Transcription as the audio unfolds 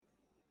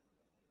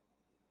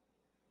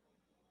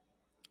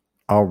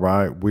All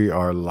right, we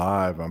are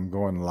live. I'm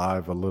going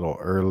live a little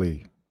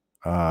early.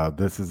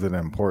 This is an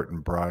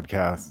important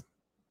broadcast.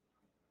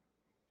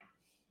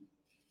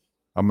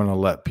 I'm going to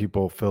let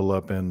people fill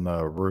up in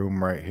the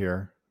room right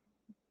here.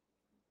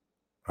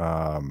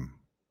 And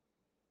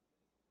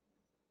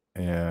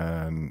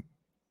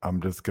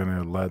I'm just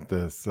going to let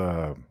this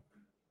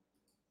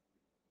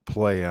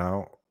play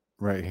out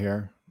right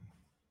here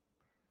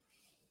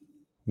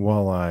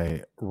while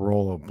I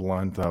roll a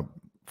blunt up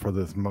for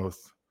this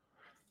most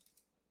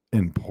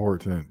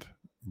important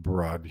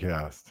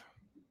broadcast.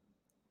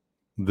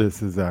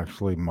 This is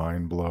actually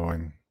mind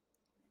blowing.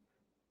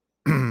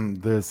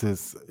 This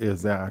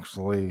is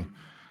actually,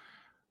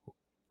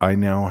 I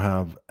now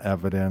have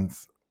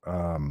evidence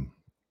that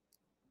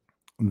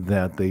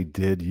they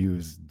did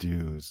use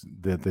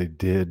that they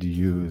did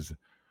use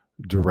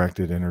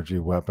directed energy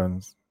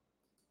weapons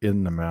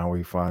in the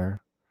Maui fire.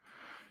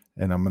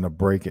 And I'm going to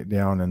break it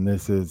down. And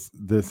this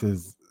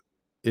is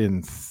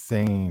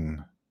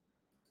insane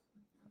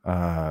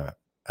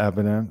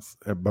evidence,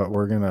 but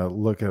we're going to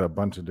look at a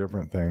bunch of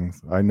different things.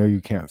 I know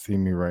you can't see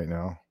me right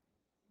now.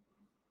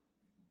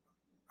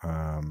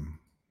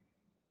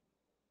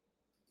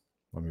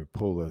 Let me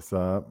pull this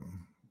up.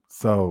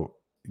 So,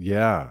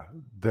 yeah,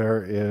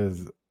 there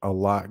is a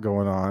lot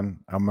going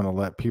on. I'm going to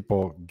let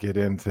people get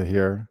into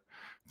here.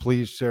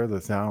 Please share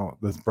this out.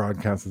 This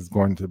broadcast is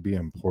going to be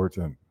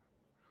important.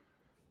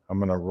 I'm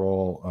going to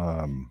roll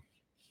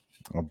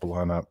a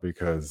blunt up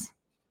because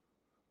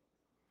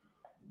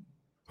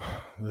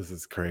this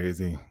is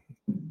crazy.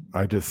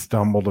 I just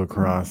stumbled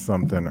across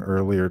something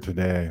earlier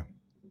today,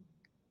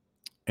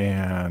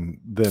 and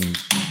then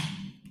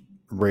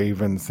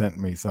Raven sent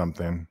me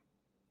something.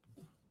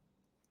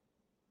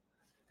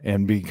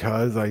 And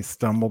because I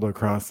stumbled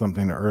across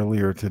something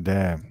earlier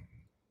today,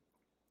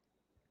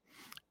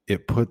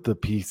 it put the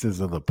pieces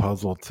of the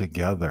puzzle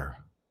together.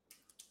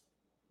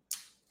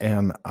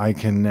 And I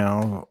can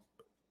now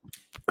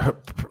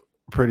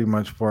pretty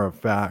much for a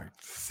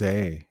fact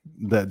say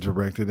that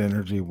directed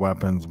energy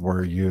weapons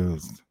were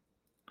used.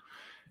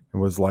 It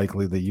was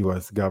likely the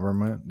U.S.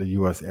 government, the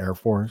U.S. Air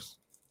Force.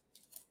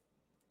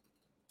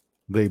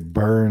 They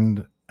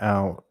burned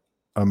out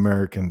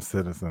American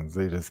citizens.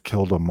 They just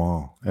killed them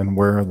all. And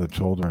where are the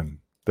children?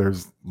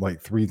 There's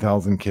like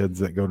 3,000 kids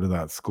that go to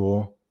that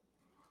school.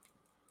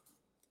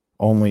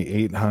 Only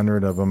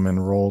 800 of them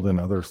enrolled in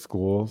other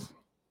schools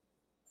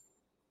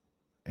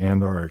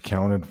and are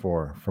accounted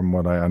for, from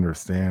what I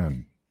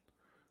understand.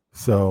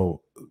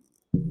 So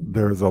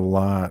there's a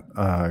lot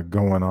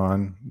going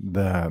on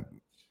that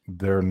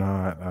they're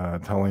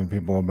not telling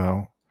people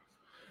about.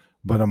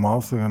 But I'm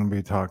also going to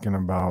be talking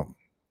about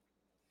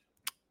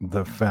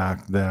the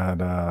fact that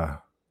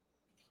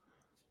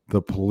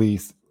the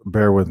police,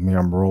 bear with me,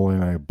 I'm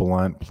rolling a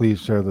blunt.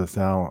 Please share this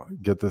out.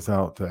 Get this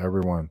out to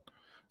everyone.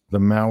 The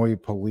Maui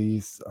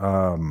police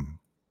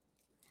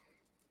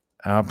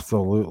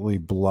absolutely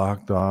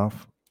blocked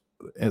off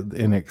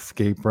an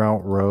escape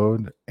route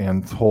road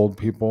and told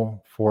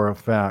people for a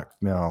fact,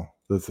 now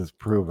this is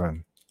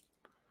proven,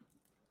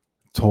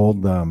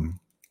 told them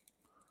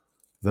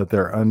that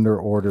they're under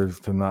orders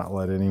to not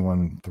let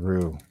anyone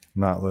through,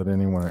 not let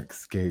anyone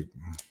escape.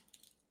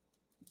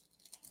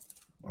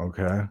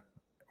 Okay.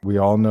 We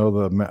all know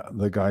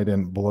the guy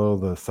didn't blow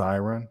the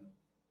siren.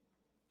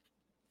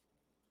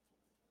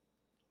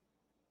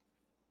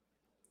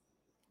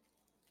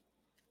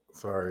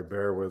 Sorry,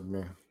 bear with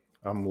me.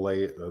 I'm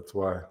late. That's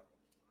why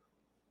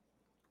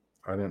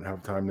I didn't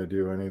have time to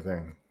do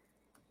anything.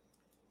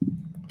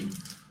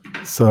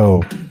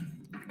 So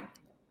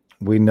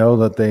we know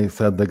that they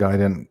said the guy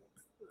didn't,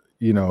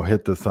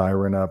 hit the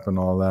siren up and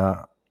all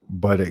that,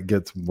 but it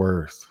gets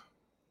worse.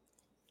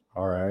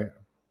 All right.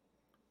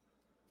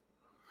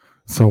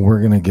 So we're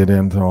going to get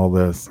into all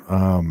this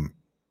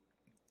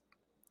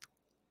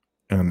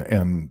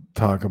and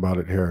talk about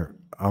it here.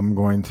 I'm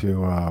going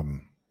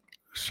to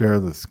share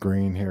the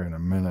screen here in a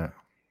minute.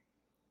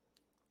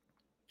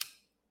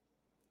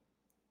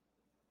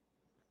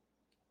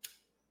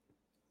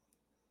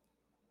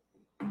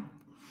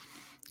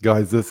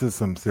 Guys, this is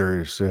some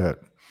serious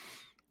shit.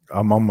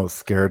 I'm almost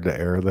scared to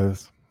air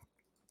this.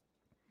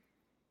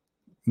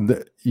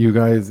 You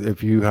guys,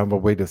 if you have a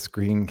way to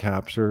screen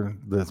capture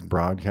this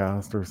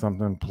broadcast or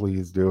something,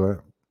 please do it.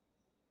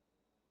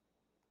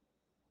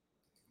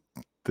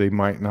 They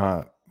might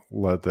not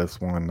let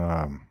this one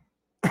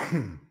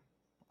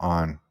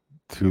on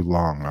too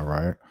long, all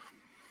right?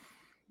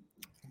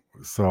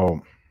 So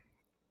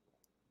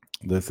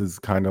this is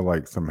kind of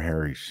like some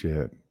hairy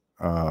shit.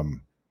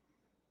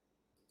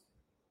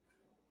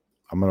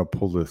 I'm going to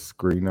pull this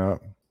screen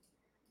up.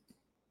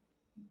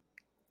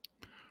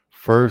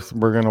 First,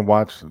 we're going to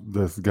watch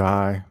this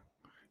guy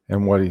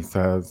and what he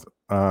says.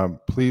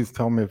 Please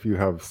tell me if you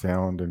have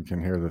sound and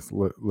can hear this.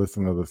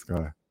 Listen to this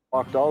guy.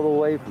 Walked all the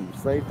way from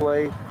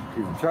Safeway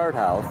to the chart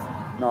house.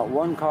 Not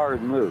one car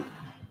had moved.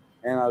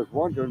 And I was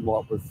wondering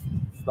what was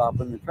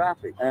stopping the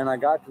traffic. And I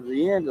got to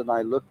the end and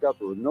I looked up.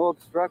 There were no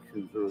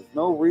obstructions. There was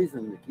no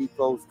reason to keep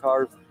those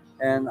cars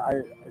And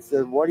I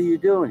said, what are you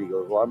doing? He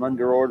goes, well, I'm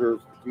under orders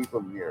to keep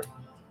them here.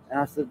 And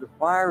I said, the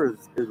fire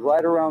is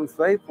right around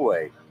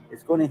Safeway.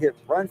 It's going to hit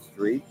Front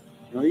Street.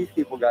 These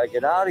people got to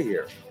get out of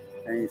here.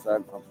 And he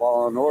said, I'm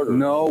following orders.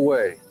 No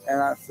way.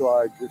 And so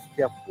I just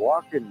kept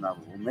walking. Well,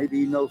 maybe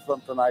he knows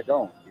something I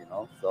don't,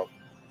 So,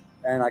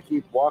 and I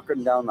keep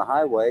walking down the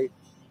highway,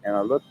 and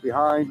I look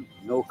behind.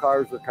 No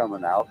cars are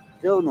coming out.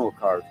 Still no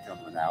cars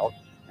coming out.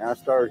 And I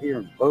started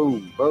hearing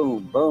boom,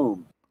 boom,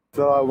 boom.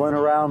 So I went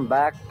around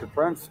back to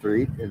Front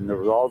Street, and there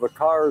was all the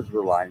cars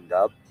were lined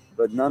up,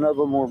 but none of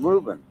them were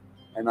moving.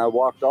 And I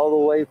walked all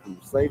the way from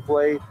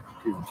Safeway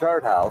to the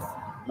Chart House.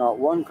 Not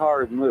one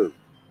car had moved.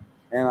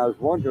 And I was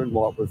wondering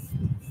what was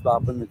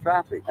stopping the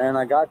traffic. And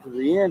I got to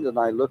the end, and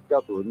I looked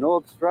up. There were no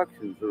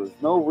obstructions. There was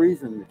no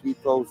reason to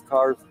keep those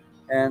cars.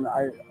 And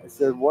I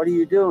said, what are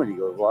you doing? He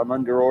goes, well, I'm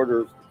under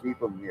orders to keep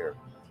them here.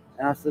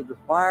 And I said, the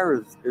fire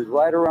is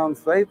right around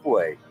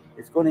Safeway.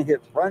 It's going to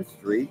hit Front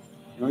Street.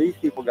 These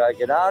people got to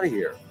get out of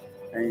here.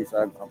 And he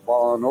said, I'm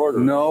following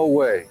orders. No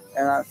way.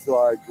 And so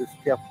I just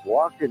kept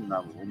walking.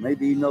 Well,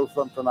 maybe he knows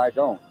something I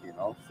don't,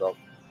 So,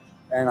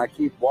 and I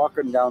keep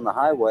walking down the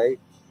highway,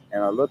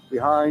 and I look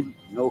behind.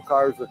 No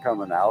cars are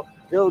coming out.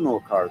 Still no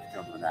cars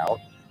coming out.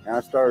 And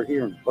I started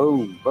hearing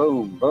boom,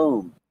 boom,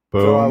 boom.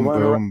 Boom,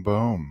 boom,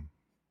 boom.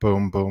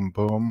 Boom, boom,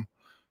 boom.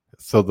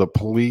 So the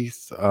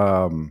police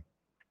went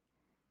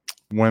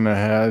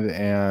ahead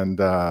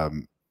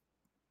and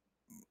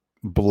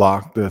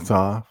blocked this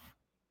off.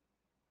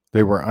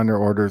 They were under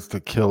orders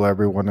to kill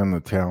everyone in the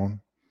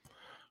town.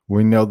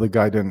 We know the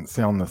guy didn't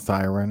sound the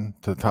siren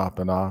to top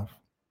it off.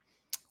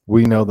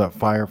 We know that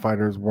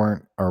firefighters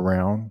weren't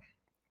around.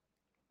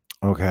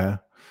 Okay.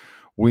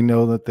 We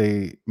know that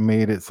they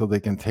made it so they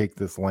can take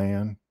this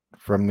land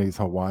from these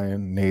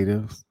Hawaiian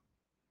natives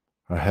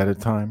ahead of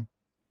time.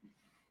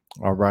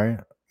 All right.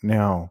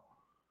 Now,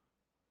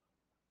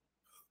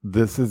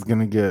 this is going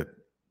to get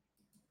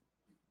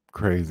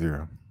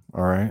crazier.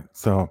 All right.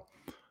 So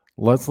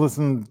let's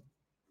listen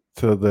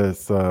to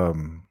this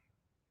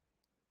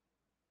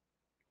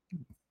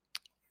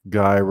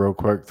guy real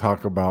quick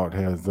talk about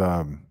his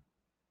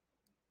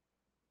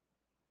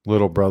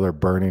little brother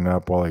burning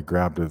up while he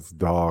grabbed his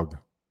dog.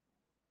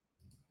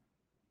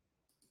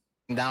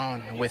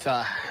 Down with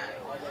my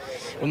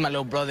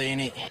little brother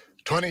in it.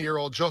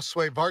 20-year-old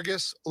Josue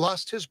Vargas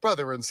lost his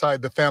brother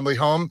inside the family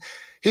home.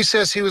 He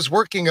says he was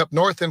working up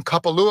north in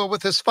Kapalua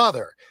with his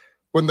father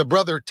when the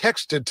brother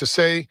texted to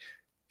say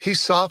he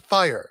saw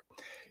fire.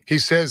 He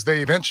says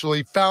they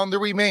eventually found the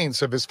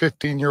remains of his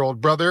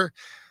 15-year-old brother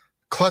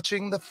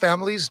clutching the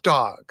family's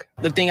dog.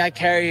 The thing I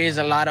carry is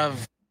a lot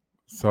of...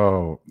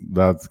 So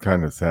that's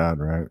kind of sad,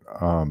 right?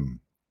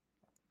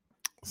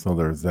 So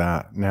there's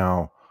that.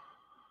 Now,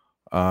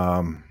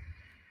 I'm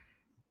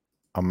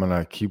going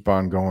to keep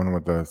on going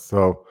with this.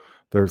 So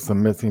there's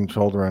some missing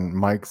children.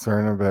 Mike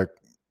Cernovic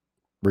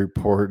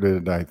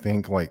reported, I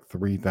think, like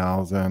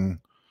 3,000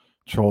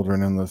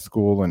 children in the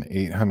school, and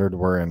 800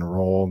 were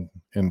enrolled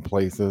in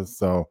places.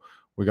 So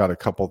we got a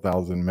couple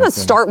thousand missing.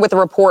 Let's start with a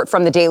report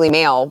from the Daily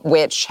Mail,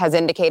 which has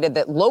indicated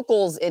that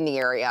locals in the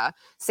area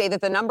say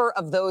that the number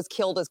of those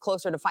killed is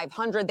closer to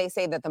 500. They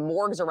say that the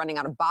morgues are running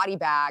out of body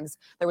bags.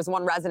 There was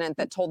one resident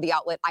that told the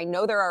outlet, I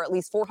know there are at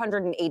least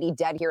 480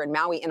 dead here in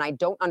Maui, and I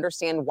don't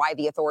understand why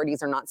the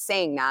authorities are not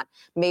saying that.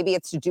 Maybe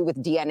it's to do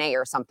with DNA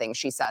or something,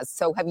 she says.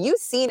 So have you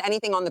seen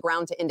anything on the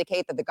ground to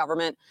indicate that the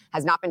government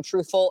has not been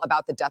truthful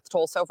about the death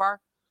toll so far?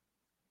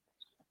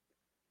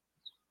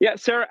 Yeah,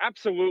 Sarah,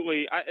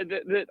 absolutely.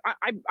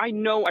 I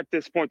know at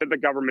this point that the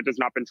government has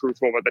not been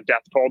truthful about the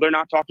death toll. They're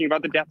not talking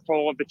about the death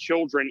toll of the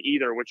children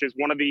either, which is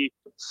one of the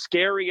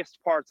scariest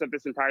parts of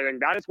this entire thing.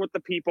 That is what the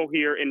people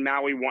here in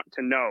Maui want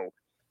to know.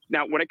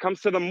 Now, when it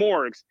comes to the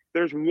morgues,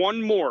 there's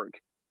one morgue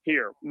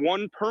here,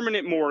 one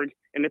permanent morgue,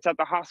 and it's at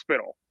the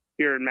hospital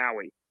here in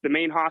Maui, the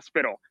main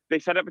hospital. They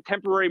set up a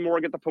temporary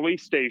morgue at the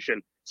police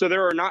station. So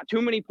there are not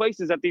too many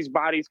places that these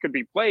bodies could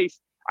be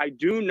placed. I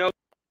do know.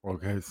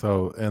 Okay,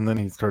 so, and then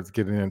he starts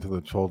getting into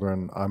the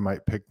children. I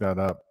might pick that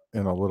up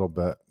in a little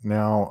bit.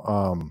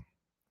 Now,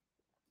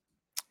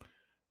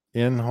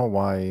 in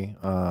Hawaii,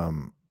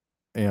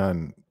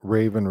 and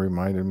Raven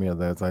reminded me of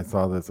this. I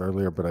saw this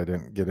earlier, but I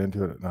didn't get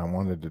into it, and I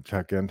wanted to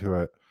check into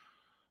it.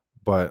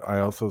 But I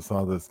also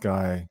saw this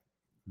guy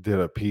did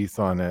a piece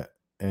on it,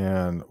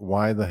 and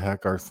why the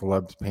heck are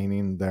celebs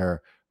painting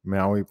their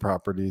Maui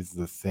properties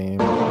the same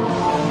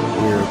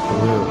weird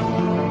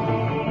blue?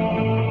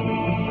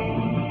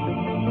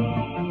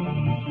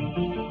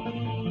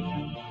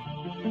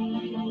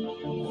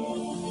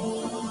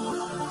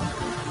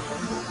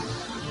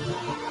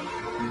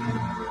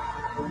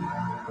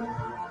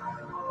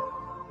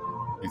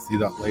 You see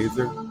that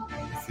laser?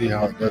 You see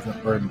how it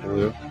doesn't burn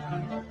blue?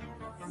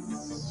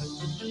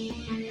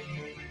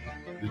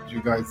 Did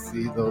you guys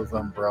see those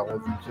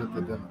umbrellas and shit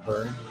that didn't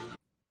burn?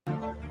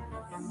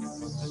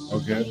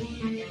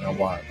 Okay, now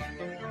watch.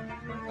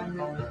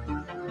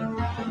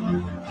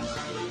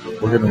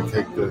 We're gonna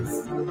take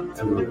this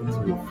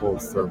to a full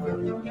circle.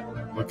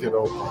 Look at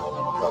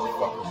Oprah. That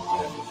fucking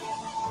bitch.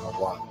 Now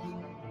watch.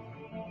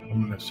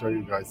 I'm going to show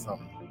you guys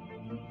something.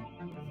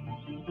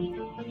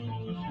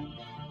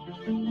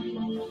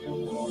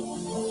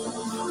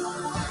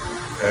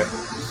 Okay,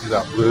 you see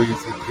that blue? You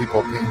see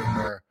people painting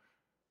their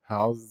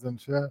houses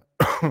and shit?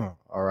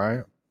 All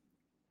right.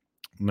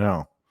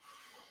 Now,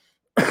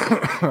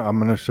 I'm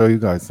going to show you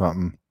guys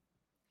something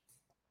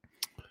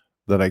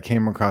that I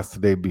came across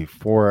today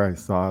before I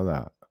saw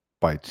that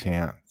by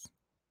chance.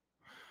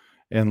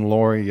 And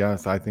Lori,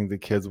 yes, I think the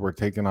kids were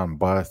taken on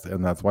bus,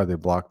 and that's why they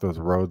blocked those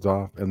roads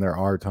off. And there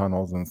are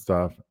tunnels and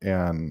stuff,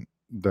 and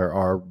there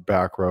are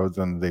back roads,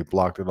 and they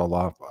blocked it all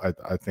off.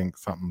 I think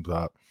something's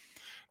up.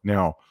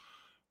 Now,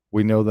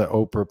 we know that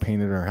Oprah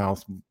painted her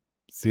house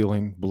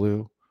ceiling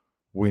blue.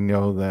 We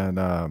know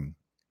that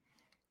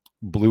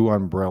blue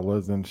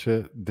umbrellas and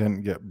shit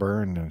didn't get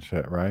burned and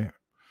shit, right?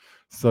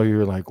 So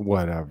you're like,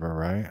 whatever,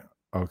 right?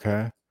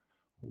 Okay.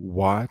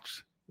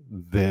 Watch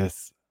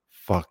this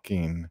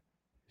fucking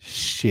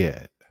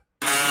shit.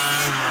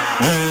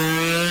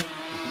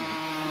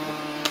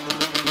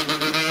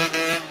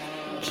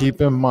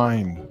 Keep in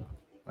mind,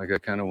 like I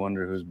kind of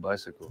wonder whose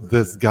bicycle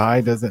this guy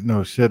doesn't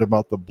know shit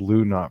about the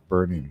blue not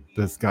burning.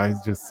 This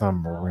guy's just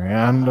some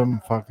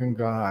random fucking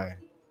guy.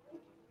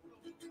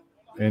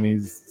 And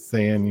he's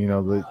saying, you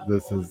know,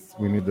 this is,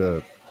 we need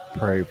to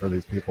pray for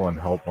these people and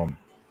help them.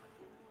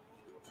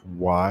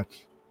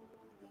 Watch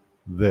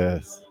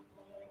this.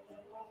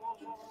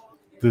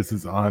 This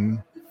is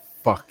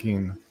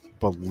unfucking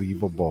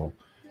believable.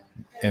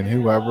 And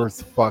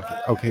whoever's fucking,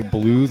 okay,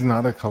 blue's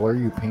not a color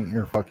you paint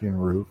your fucking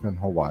roof in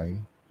Hawaii.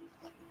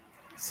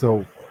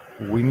 So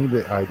we need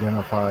to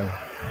identify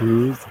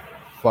whose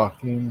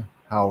fucking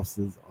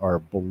houses are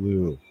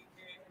blue.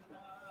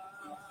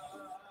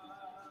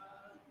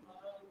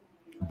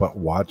 But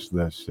watch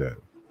this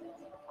shit.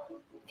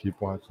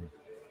 Keep watching.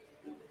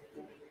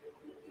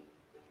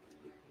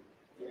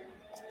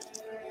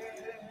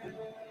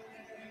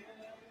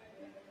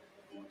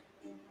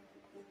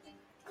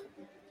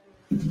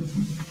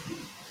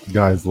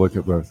 Guys, look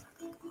at this.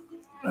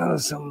 Oh,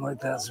 something like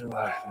that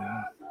survived.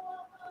 Yeah.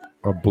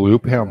 A blue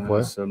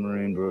pamphlet.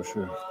 Submarine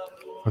brochure.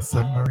 A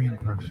submarine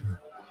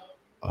brochure.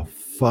 A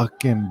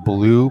fucking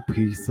blue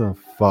piece of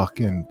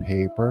fucking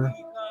paper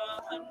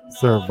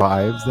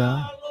survives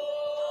that.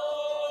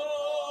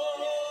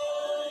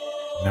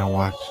 Now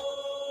watch.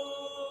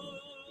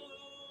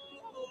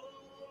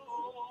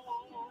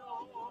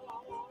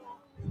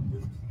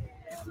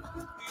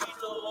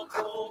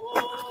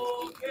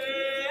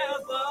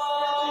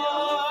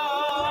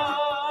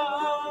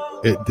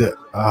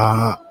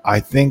 I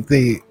think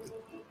they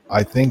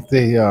I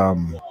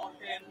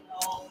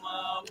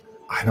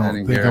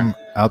don't think I'm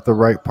at the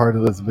right part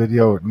of this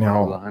video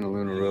now.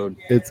 Lahainaluna Road.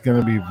 It's going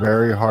to be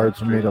very hard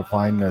for me to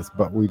find this,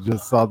 but we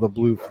just saw the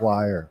blue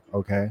flyer,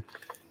 okay?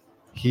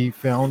 He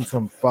found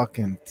some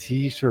fucking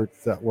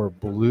t-shirts that were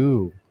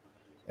blue,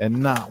 and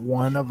not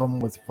one of them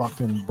was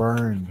fucking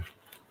burned.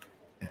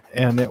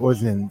 And it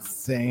was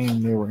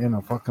insane. They were in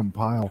a fucking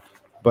pile.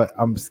 But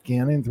I'm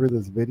scanning through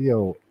this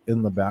video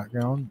in the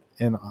background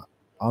and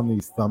on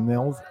these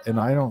thumbnails, and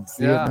I don't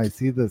see it. And I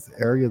see this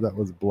area that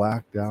was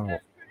blacked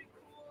out.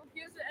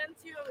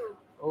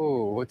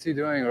 Oh, what's he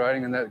doing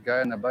riding on that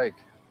guy on the bike?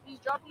 He's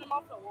dropping him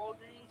off at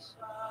Walgreens.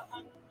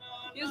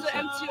 He's an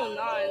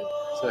MT-09.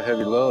 It's a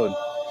heavy load.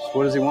 So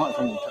what does he want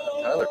from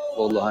Tyler?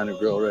 Old Lahaina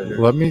Grill right here.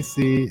 Let me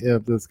see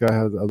if this guy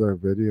has other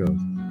videos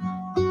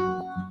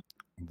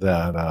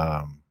that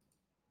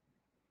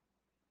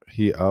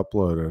he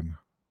uploaded.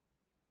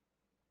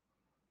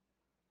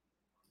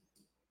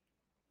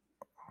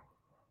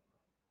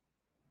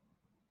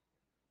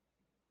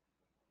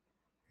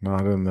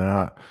 Not in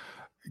that.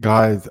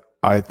 Guys,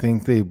 I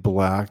think they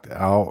blacked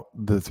out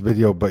this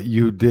video, but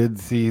you did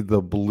see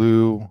the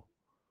blue.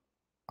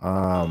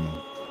 If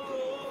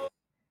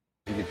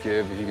you could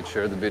give, if you could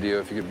share the video,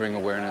 if you could bring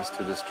awareness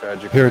to this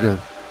tragic Here it is.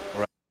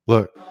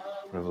 Look.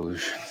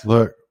 Revolution.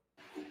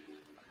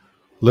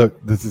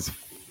 Look, this is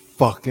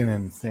fucking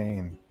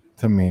insane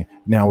to me.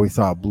 Now we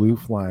saw a blue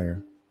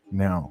flyer.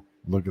 Now,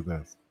 look at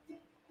this.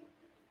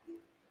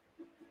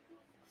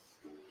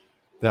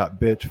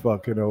 That bitch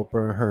fucking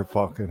Oprah, her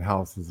fucking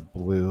house is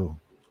blue.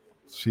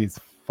 She's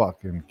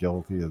fucking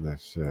guilty of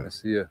this shit. I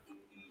see a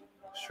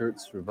shirt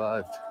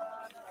survived.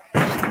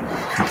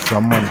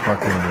 Someone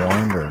fucking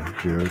warned her,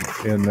 dude.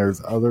 And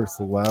there's other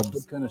celebs.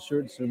 What kind of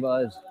shirt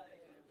survives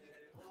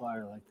a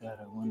fire like that,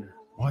 I wonder?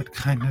 What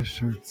kind of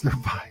shirt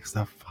survives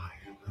a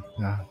fire like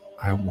that?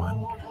 I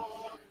wonder.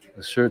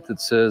 A shirt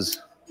that says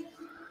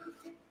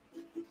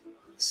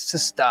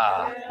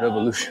Sister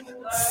Revolution.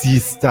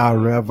 Sister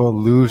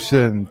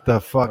Revolution.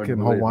 The fucking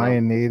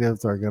Hawaiian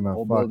natives are gonna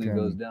fucking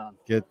goes down.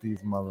 Get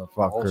these Whole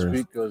motherfuckers.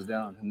 street goes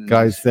down. And then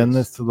Guys, send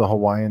this to the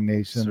Hawaiian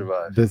nation.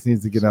 Survive. This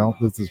needs to get out.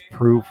 This is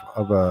proof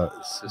of a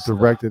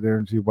directed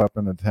energy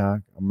weapon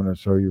attack. I'm gonna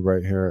show you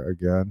right here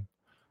again.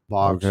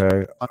 Logs.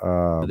 Okay.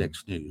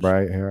 Next news.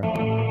 Right here.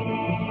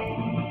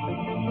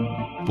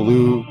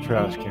 Blue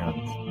trash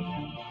cans.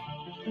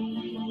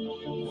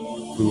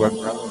 Blue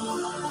umbrellas.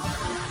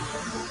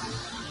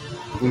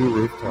 Blue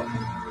rooftop.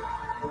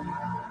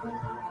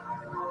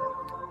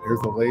 Here's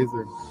a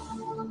laser.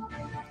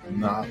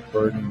 Not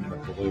burning the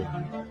blue.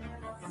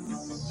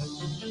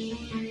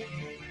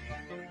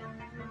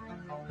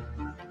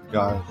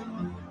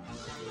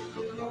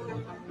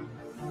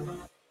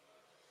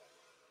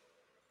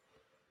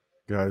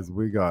 Guys,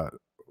 we got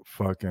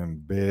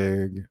fucking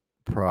big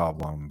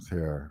problems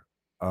here.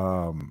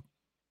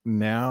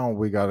 Now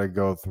we got to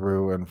go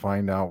through and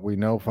find out. We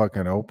know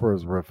fucking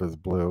Oprah's roof is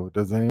blue.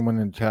 Does anyone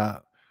in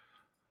chat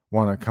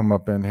want to come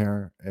up in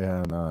here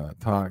and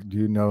talk? Do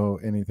you know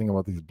anything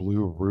about these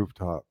blue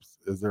rooftops?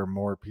 Is there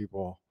more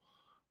people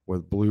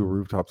with blue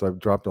rooftops? I've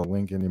dropped a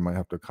link in. You might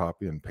have to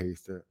copy and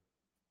paste it.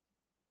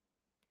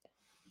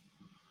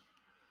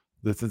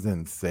 This is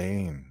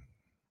insane.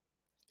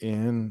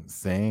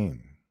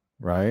 Insane,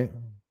 right?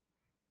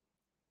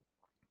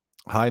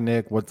 Hi,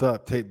 Nick. What's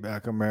up? Take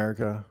Back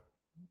America.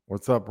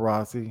 What's up,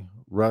 Rossi?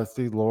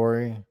 Rusty,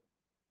 Lori,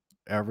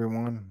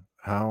 everyone?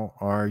 How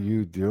are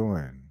you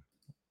doing?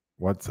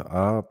 What's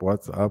up?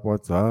 What's up?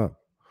 What's up?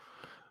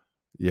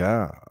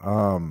 Yeah.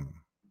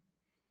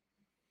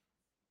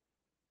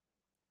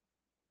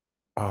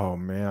 Oh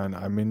man.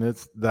 I mean,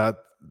 it's that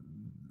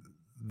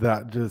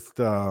just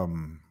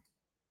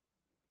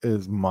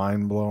is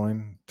mind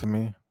blowing to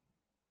me.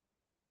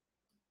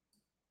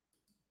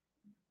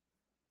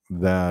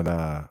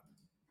 That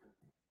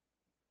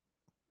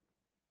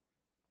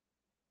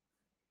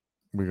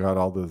we got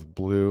all this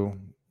blue.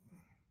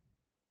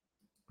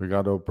 We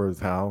got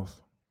Oprah's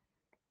house.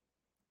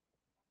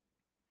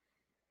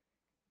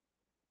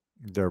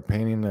 They're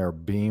painting their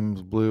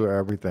beams blue,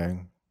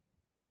 everything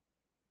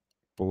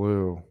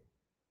blue.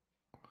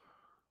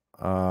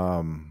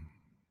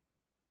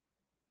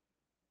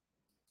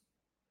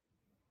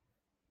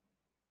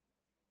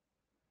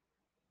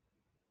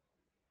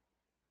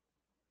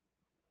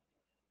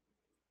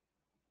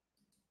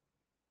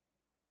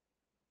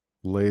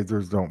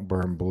 Lasers don't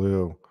burn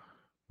blue.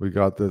 We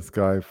got this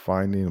guy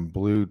finding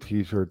blue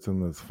t-shirts in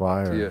this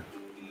fire. Yeah,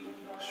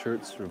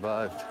 shirt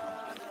survived.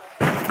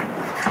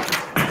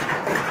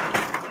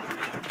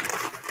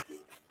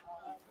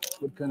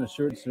 What kind of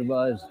shirt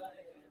survives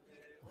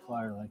a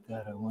fire like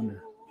that, I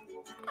wonder?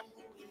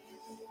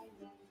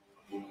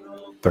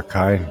 The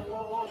kind.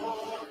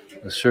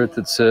 A shirt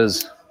that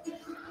says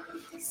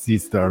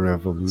Sister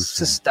Revolution.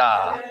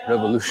 Sister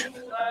Revolution.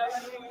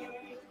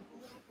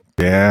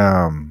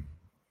 Damn.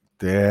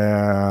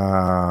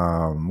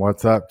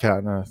 What's up,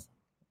 Katniss?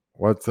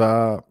 What's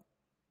up?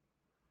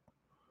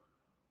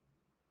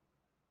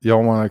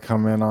 Y'all want to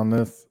come in on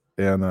this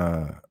and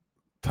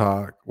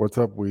talk? What's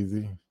up,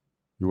 Wheezy?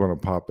 You want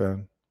to pop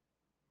in?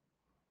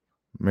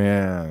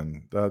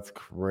 Man, that's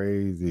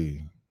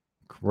crazy.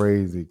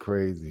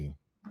 Crazy.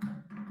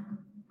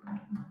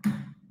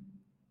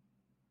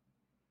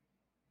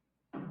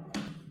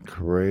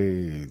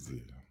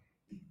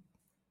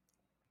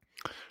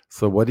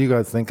 So what do you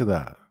guys think of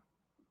that?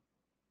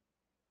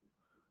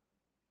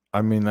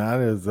 I mean,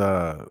 that is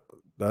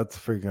that's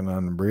freaking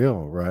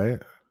unreal,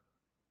 right?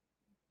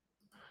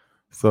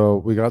 So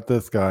we got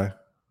this guy.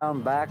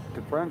 I'm back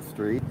to Front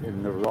Street,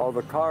 and all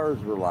the cars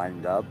were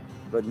lined up,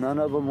 but none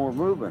of them were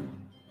moving.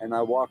 And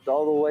I walked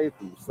all the way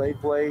from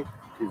Safeway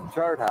to the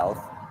Chart House.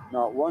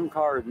 Not one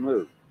car had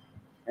moved.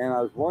 And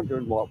I was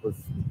wondering what was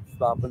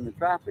stopping the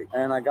traffic.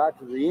 And I got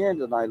to the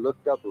end, and I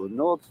looked up. There were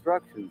no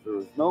obstructions. There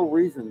was no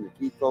reason to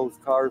keep those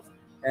cars.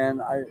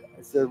 And I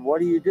said, "What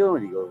are you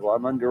doing?" He goes, "Well,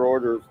 I'm under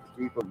orders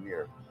to keep them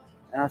here."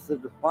 And I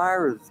said, "The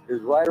fire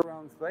is right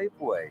around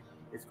Safeway.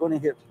 It's going to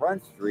hit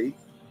Front Street.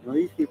 You know,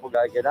 these people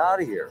got to get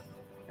out of here."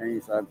 And he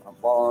said, "I'm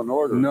following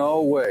orders."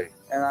 No way.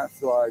 And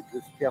so I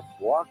just kept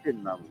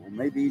walking. Well,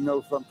 maybe he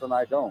knows something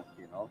I don't,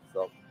 you know.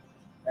 So,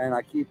 and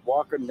I keep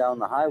walking down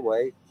the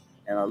highway,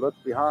 and I look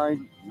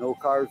behind. No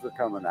cars are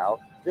coming out.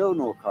 Still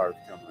no cars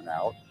coming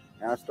out.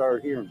 And I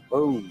started hearing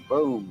boom,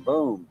 boom,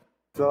 boom.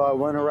 So I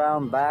went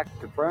around back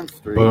to Front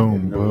Street,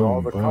 and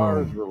all the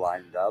cars were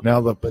lined up.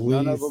 Now the but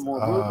none of police, them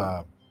were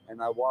moving.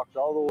 And I walked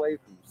all the way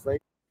from Safeway.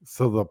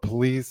 So the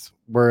police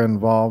were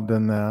involved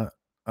in that.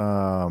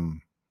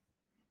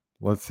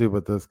 Let's see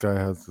what this guy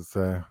has to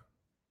say.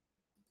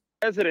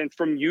 Residents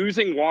from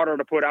using water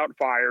to put out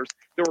fires.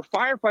 There were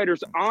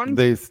firefighters on.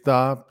 They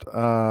stopped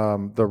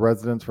the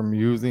residents from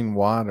using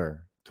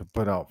water to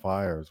put out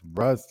fires.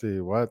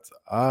 Rusty, what's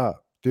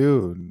up,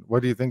 dude?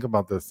 What do you think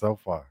about this so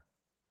far?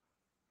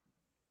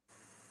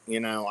 You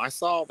know, I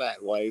saw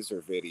that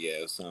laser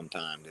video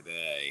sometime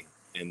today,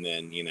 and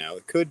then, you know,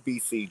 it could be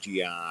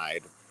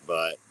CGI'd,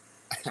 but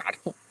I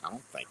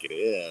don't think it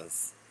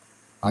is.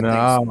 I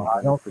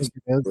don't think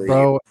it is,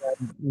 bro.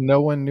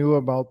 No one knew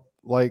about,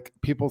 like,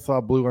 people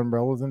saw blue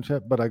umbrellas and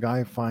shit, but a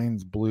guy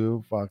finds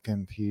blue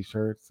fucking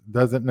t-shirts,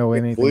 doesn't know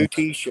anything. Blue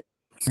t-shirts.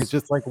 He's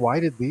just like, why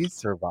did these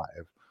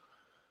survive?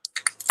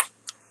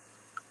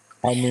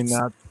 I mean,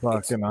 that's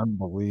fucking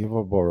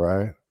unbelievable,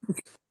 right?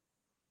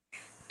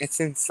 It's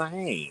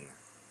insane.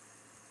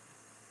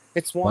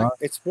 It's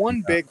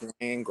one big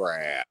land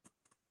grab.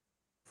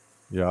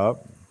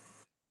 Yup.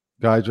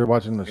 Guys, you're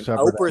watching the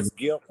Shepherd. Oprah's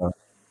guilty.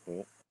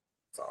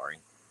 Sorry.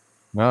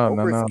 No.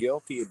 Oprah's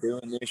guilty of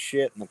doing this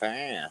shit in the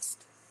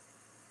past.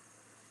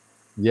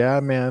 Yeah,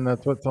 man,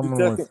 that's what She someone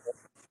took was. it.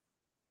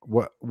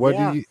 What do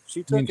Yeah, you?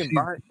 she I mean, took and she's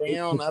burnt great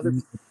down with other.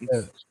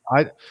 the-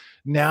 I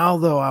now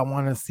though I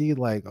want to see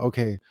like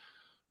okay,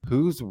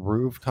 whose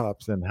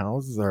rooftops and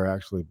houses are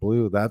actually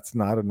blue? That's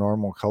not a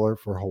normal color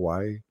for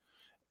Hawaii,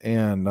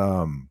 and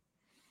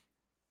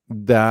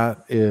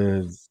that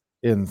is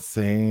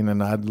insane.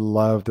 And I'd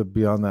love to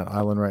be on that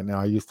island right now.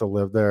 I used to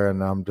live there,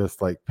 and I'm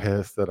just like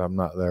pissed that I'm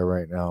not there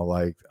right now.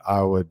 Like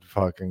I would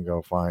fucking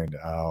go find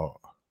out.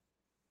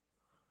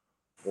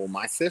 Well,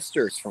 my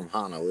sister's from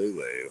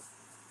Honolulu.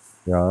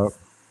 Yeah.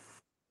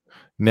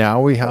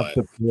 Now we have But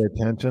to pay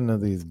attention to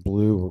these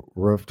blue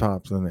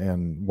rooftops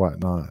and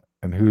whatnot,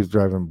 and who's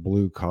driving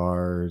blue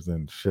cars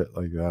and shit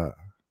like that.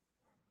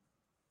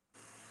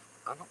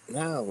 I don't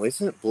know.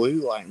 Isn't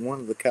blue like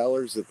one of the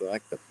colors of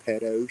like the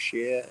pedo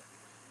shit?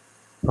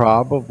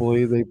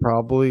 Probably they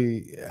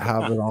probably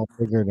have Yeah, it all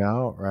figured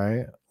out,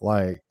 right?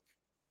 Like,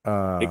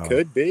 it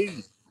could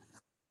be.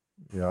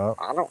 yeah,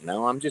 I don't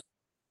know. I'm just,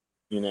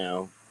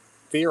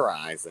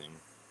 theorizing.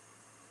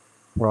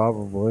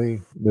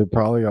 probably they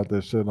probably got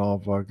this shit all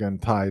fucking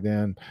tied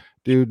in,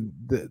 dude.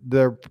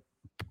 They're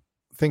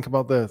think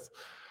about this.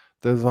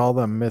 There's all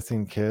the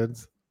missing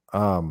kids.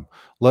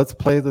 Let's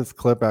play this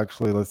clip.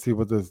 Actually, let's see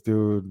what this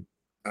dude.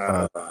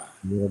 Uh, A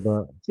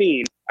little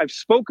bit. I've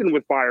spoken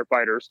with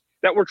firefighters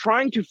that were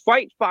trying to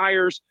fight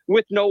fires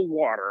with no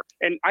water.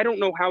 And I don't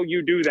know how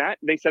you do that.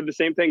 They said the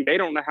same thing. They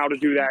don't know how to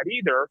do that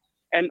either.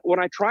 And when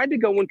I tried to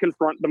go and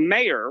confront the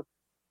mayor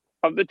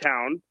of the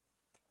town,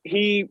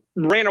 he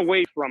ran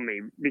away from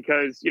me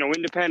because,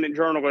 independent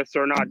journalists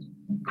are not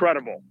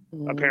credible,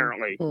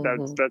 apparently.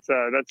 That's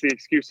the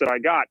excuse that I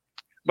got.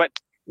 But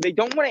they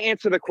don't want to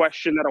answer the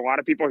question that a lot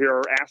of people here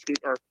are asking,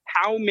 or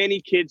how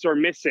many kids are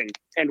missing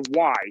and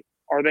why.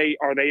 Are they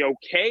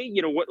okay?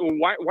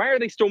 Why are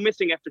they still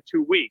missing after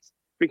 2 weeks?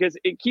 Because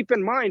keep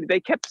in mind, they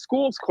kept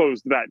schools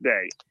closed that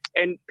day.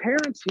 And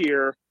parents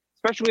here,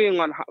 especially in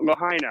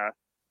Lahaina,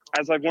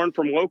 as I've learned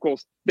from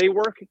locals, they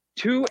work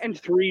 2 and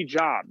 3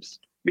 jobs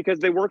because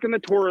they work in the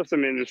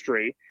tourism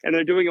industry and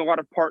they're doing a lot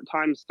of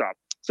part-time stuff.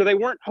 So they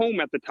weren't home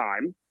at the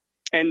time,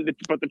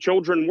 but the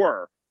children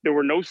were. There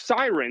were no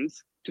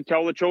sirens to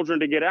tell the children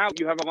to get out.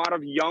 You have a lot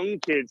of young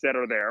kids that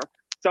are there,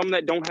 some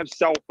that don't have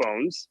cell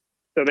phones,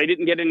 so they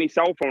didn't get any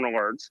cell phone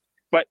alerts.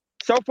 But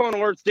cell phone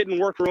alerts didn't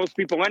work for most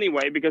people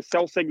anyway because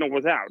cell signal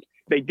was out.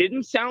 They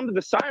didn't sound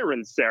the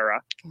sirens,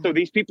 Sarah, so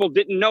these people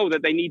didn't know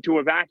that they need to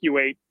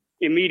evacuate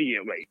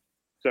immediately.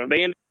 So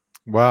they ended.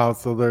 Wow,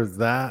 so there's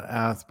that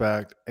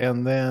aspect,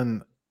 and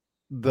then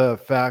the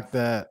fact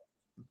that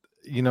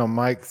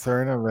Mike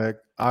Cernovic,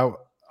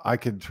 I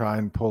could try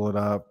and pull it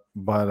up,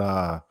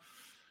 but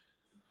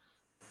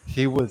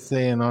he was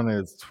saying on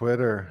his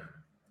Twitter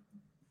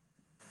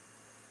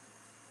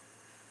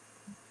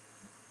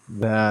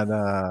that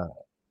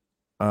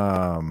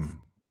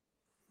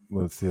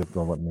let's see if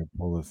they'll let me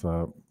pull this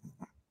up.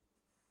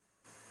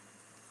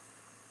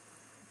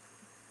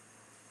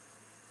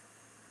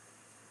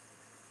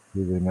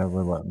 Do they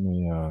never let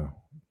me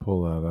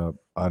pull that up?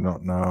 I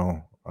don't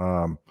know.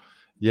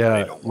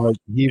 Yeah, like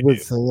he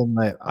was saying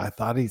that I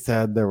thought he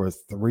said there was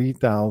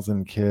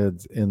 3,000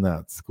 kids in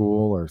that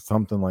school or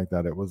something like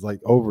that. It was like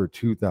over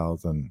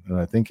 2,000, and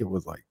I think it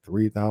was like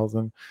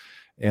 3,000.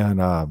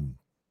 And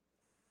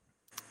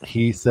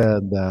he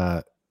said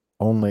that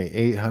only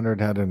 800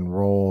 had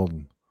enrolled.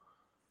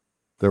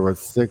 There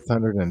was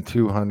 600 and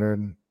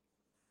 200,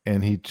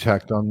 and he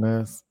checked on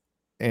this,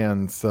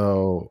 and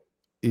so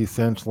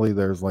essentially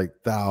there's like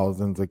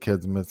thousands of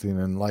kids missing.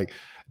 And like,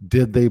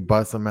 did they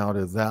bust them out?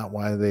 Is that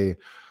why they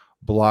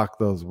block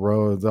those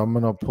roads? I'm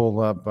gonna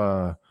pull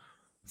up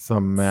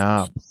some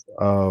maps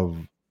of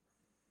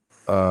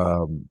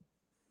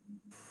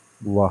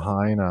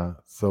Lahaina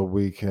so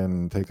we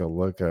can take a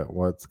look at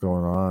what's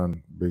going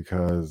on,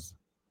 because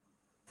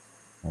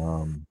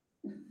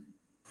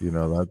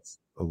that's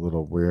a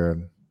little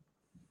weird.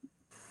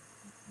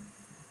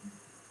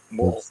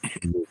 Well,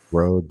 These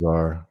roads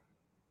are.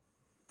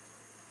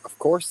 of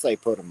course they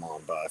put them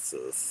on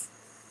buses.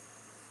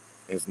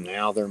 Because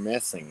now they're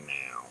missing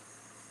now.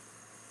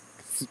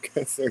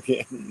 Because they're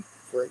getting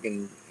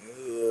friggin'.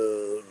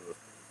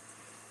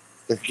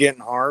 They're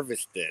getting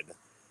harvested.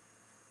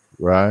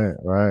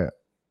 Right.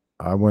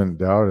 I wouldn't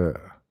doubt it.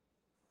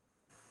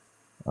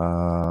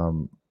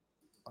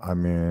 I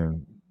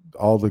mean,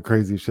 all the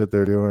crazy shit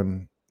they're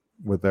doing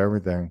with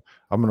everything.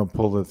 I'm gonna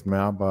pull this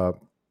map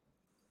up.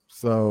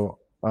 So,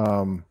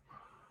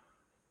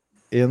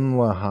 in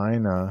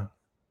Lahaina,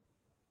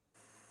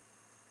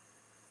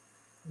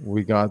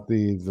 we got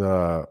these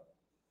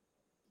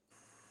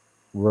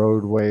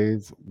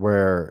roadways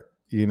where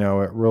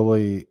it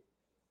really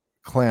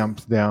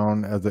clamps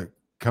down as it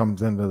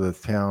comes into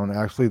this town.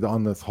 Actually,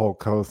 on this whole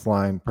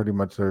coastline, pretty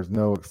much there's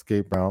no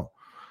escape route.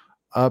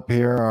 Up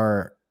here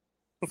are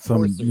Of course,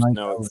 some there's nice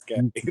no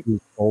escape.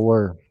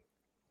 solar.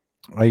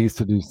 I used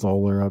to do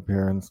solar up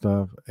here and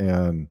stuff,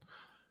 and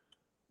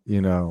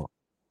you know,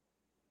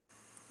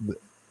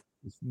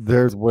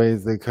 there's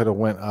ways they could have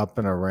went up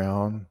and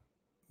around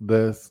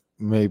this,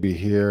 maybe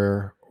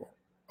here.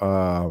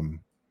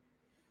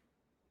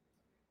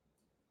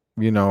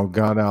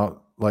 got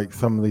out like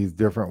some of these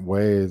different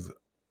ways,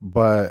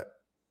 but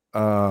they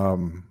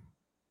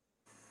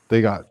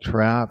got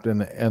trapped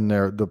and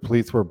the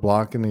police were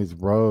blocking these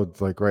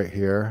roads like right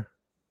here,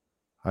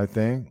 I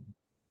think.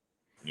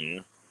 Yeah.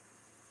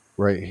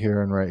 Right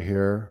here and right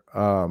here.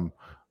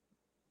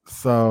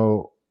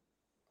 So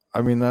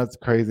I mean that's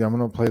crazy. I'm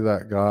gonna play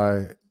that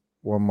guy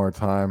one more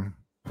time.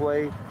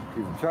 Way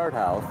to the chart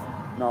house,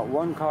 not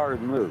one car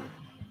had moved.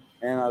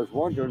 And I was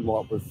wondering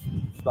what was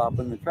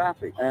stopping the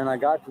traffic. And I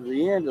got to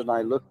the end and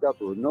I looked up,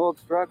 there were no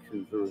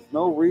obstructions. There was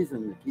no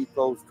reason to keep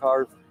those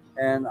cars.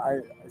 And I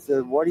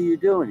said, what are you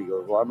doing? He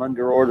goes, well, I'm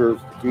under orders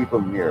to keep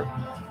them here.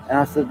 And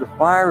I said, the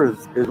fire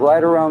is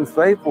right around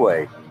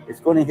Safeway.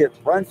 It's going to hit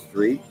Front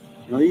Street.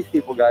 These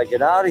people got to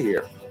get out of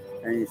here.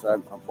 And he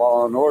said, I'm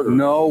following orders.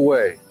 No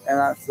way.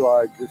 And so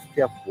I just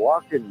kept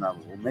walking. Well,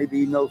 maybe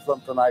he knows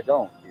something I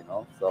don't,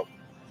 So,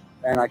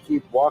 and I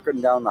keep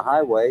walking down the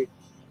highway.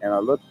 And I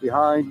looked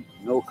behind,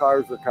 no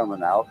cars are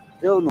coming out,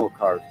 still no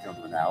cars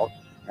coming out.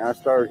 And I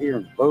started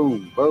hearing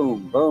boom,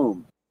 boom,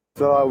 boom.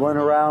 So I went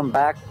around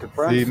back to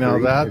Front Street. See, now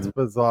that's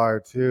bizarre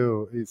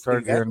too. You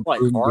start That's hearing like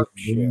boom, harp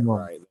boom, shit boom.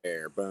 right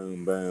there.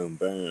 Boom, boom,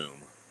 boom.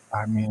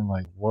 I mean,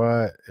 like,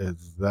 what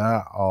is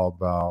that all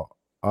about?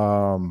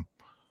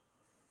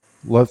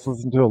 Let's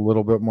listen to a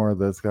little bit more of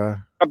this guy.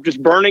 Of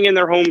just burning in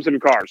their homes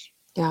and cars.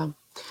 Yeah.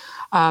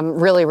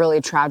 Really, really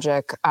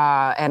tragic.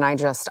 And I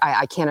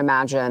can't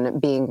imagine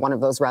being one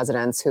of those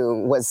residents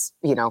who was,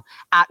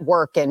 at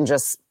work and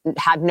just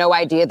had no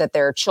idea that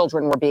their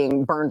children were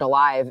being burned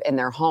alive in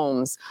their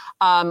homes.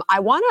 I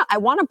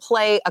wanna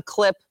play a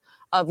clip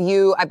of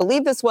you. I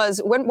believe this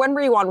was, when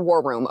were you on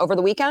War Room? Over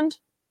the weekend?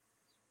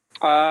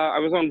 I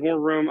was on War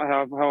Room.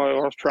 How I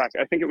lost track.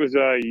 I think it was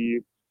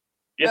A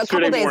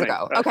couple days morning.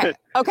 ago. Okay.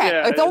 Okay.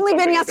 Yeah, it's only been something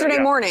like that, yesterday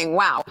yeah. morning.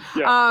 Wow.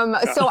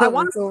 Yeah. So I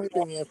want It's only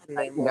been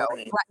yesterday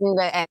morning.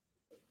 to.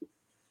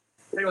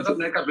 Hey, what's up,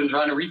 Nick? I've been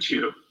trying to reach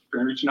you.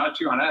 Been reaching out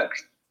to you on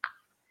X.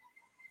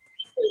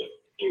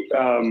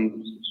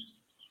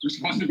 You're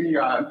supposed to be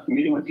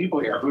meeting with people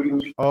here. Who do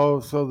you? Oh,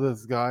 so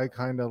this guy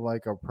kind of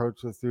like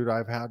approached this dude.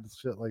 I've had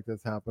shit like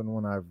this happen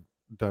when I've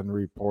done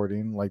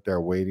reporting. Like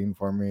they're waiting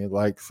for me.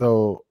 Like,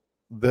 so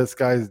this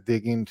guy's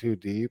digging too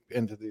deep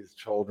into these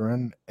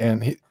children,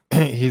 and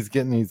he's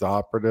getting these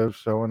operatives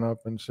showing up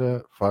and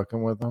shit,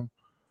 fucking with them.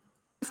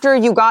 After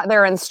you got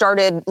there and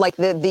started, like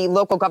the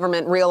local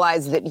government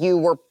realized that you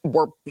were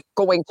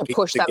going to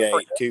push that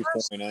for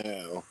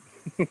 2.0.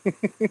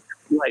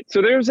 Right.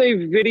 So there's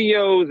a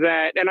video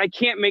that, and I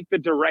can't make the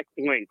direct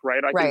link,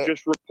 right? I can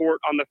just report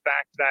on the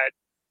fact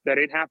that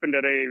it happened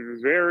at a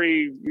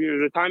very,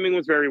 the timing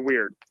was very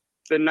weird.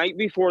 The night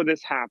before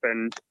this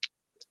happened,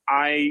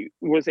 I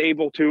was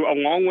able to,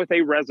 along with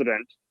a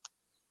resident,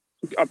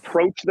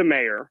 approach the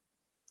mayor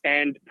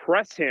and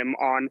press him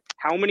on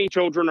how many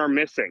children are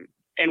missing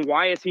and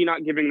why is he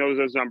not giving those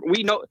numbers.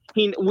 We know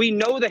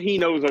that he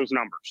knows those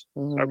numbers.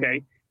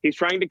 Okay, he's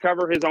trying to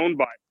cover his own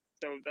butt,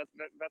 so that's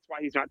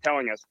why he's not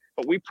telling us.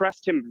 But we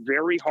pressed him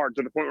very hard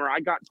to the point where I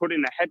got put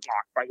in a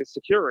headlock by his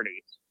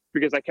security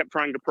because I kept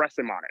trying to press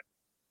him on it.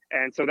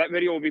 And so that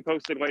video will be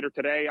posted later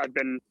today. I've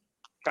been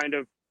kind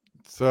of.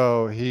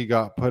 So he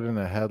got put in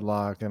a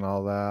headlock and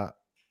all that.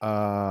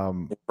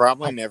 We're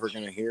probably never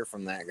going to hear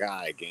from that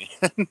guy again.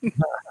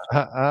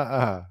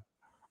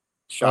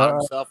 Shot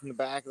himself in the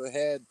back of the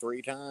head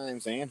 3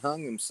 times and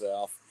hung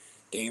himself.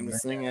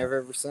 Damnedest thing I've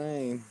ever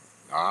seen.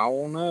 I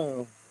don't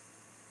know.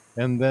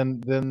 And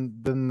then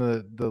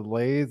the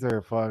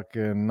laser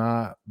fucking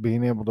not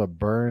being able to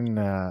burn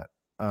that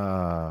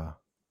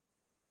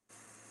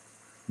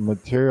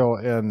material,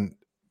 and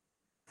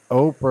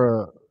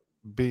Oprah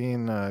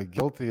being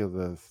guilty of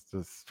this,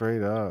 just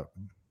straight up.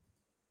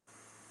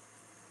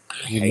 I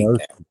hate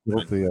that.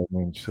 Guilty. I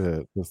mean,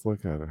 shit. Just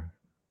look at her.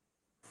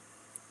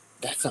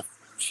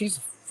 She's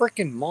a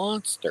freaking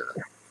monster.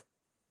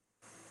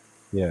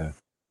 Yeah.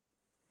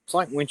 It's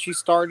like when she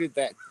started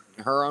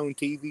her own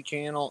TV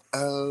channel.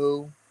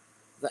 Oh,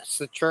 that's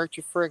the Church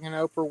of friggin'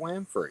 Oprah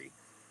Winfrey.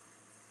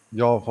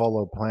 Y'all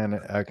follow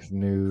Planet X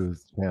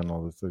News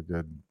channel. It's a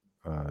good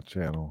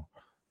channel.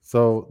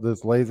 So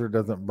this laser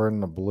doesn't burn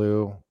the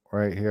blue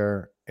right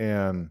here,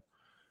 and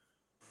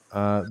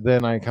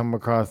then I come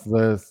across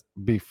this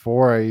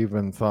before I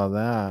even saw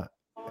that.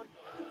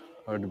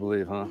 Hard to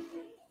believe, huh?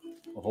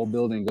 The whole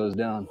building goes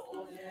down.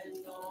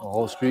 The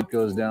whole street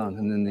goes down,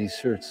 and then these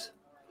shirts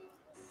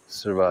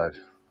survive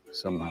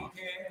somehow.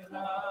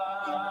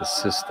 The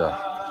sister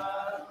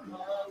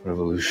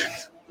revolution.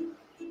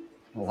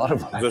 A lot of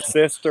them. The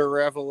sister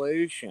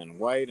revolution.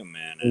 Wait a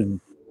minute.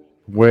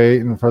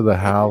 Waiting for the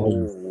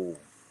Howley.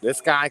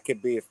 This guy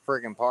could be a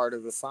friggin' part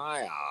of the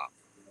psyop.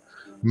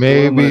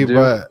 Maybe,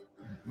 but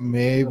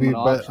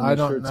I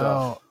don't know.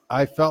 Off.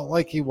 I felt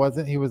like he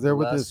wasn't. He was there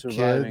with his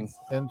kids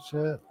and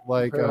shit.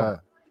 Like,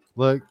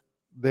 look,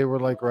 they were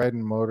like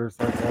riding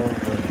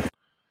motorcycles.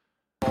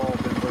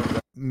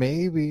 And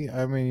maybe.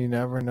 I mean, you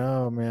never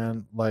know,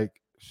 man. Like,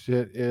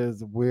 shit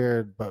is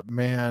weird, but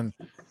man,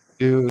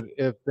 dude,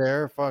 if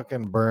they're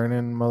fucking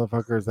burning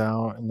motherfuckers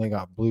out and they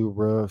got blue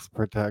roofs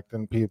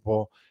protecting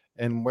people,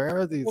 And where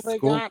are these Well, they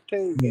school got to,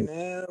 you kids?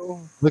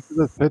 know. Look at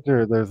this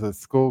picture. There's a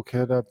school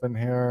kid up in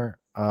here.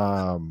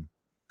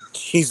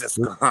 Jesus This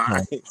is on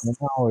Christ.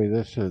 Maui.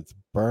 This shit's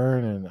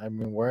burning. I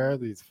mean, where are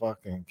these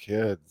fucking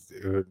kids,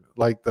 dude?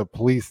 Like the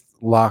police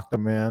locked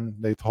them in.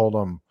 They told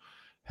them,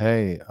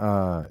 "Hey,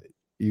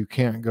 you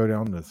can't go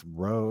down this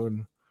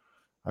road."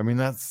 I mean,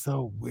 that's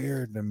so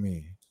weird to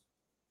me.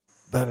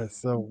 That is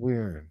so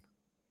weird.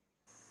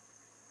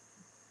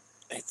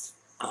 It's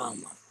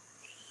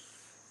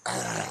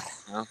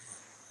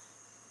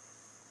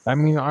I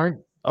mean,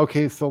 aren't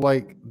okay? So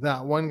like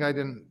that one guy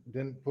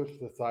didn't push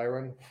the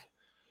siren,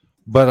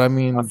 but I I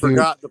mean, dude,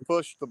 forgot to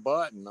push the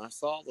button. I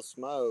saw the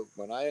smoke,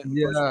 but I didn't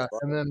push the yeah.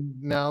 And button. then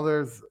now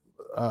there's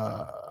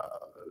uh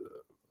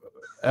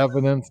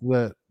evidence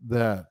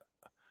that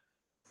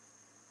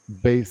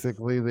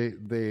basically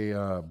they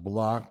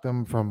blocked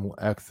them from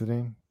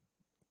exiting.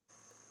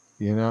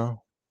 You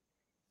know.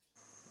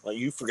 Well,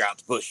 you forgot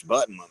to push the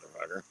button,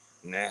 motherfucker.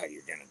 Now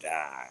you're gonna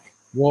die.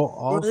 Well, Wait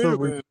also a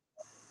minute.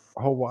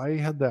 Hawaii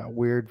had that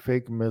weird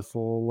fake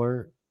missile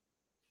alert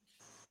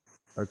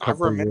a I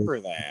couple years. remember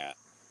that.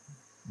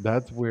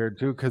 That's weird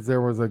too, because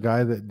there was a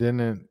guy that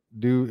didn't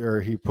do, or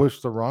he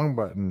pushed the wrong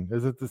button.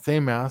 Is it the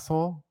same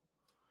asshole?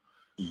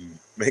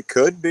 It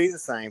could be the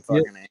same Yeah,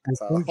 fucking I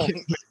asshole. think it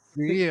might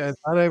be. I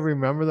thought I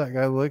remember that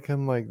guy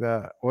looking like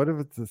that. What if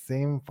it's the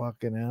same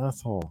fucking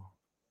asshole?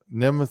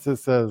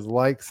 Nemesis says,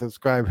 like,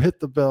 subscribe, hit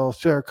the bell,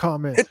 share,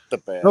 comment. Hit the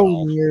bell.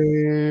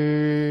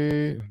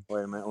 Donate.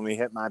 Wait a minute. Let me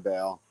hit my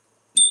bell.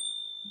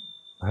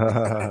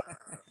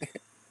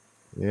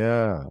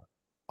 Yeah.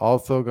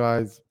 Also,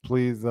 guys,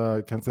 please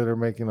consider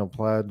making a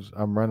pledge.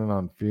 I'm running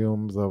on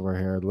fumes over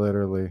here,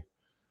 literally.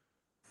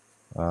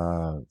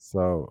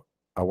 So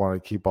I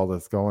want to keep all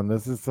this going.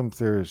 This is some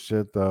serious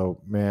shit,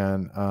 though,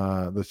 man.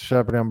 The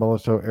Shepherd and Bella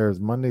Show airs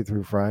Monday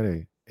through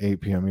Friday,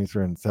 8 p.m.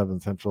 Eastern, 7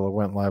 Central. It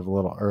went live a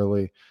little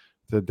early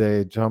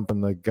today,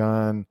 jumping the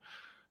gun.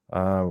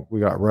 We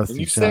got And Rusty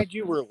you Shaq. said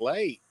you were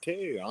late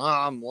too.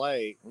 I'm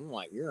late. I'm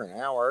like, you're an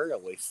hour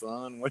early,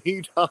 son. What are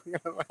you talking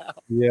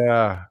about?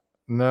 Yeah.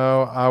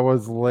 No, I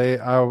was late.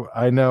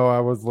 I know I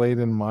was late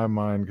in my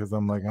mind because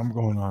I'm like, I'm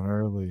going on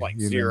early, Like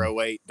you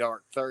know. 08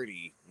 dark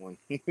 30 when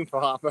you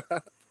pop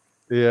up.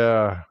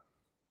 Yeah.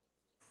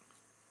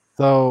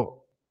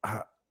 So,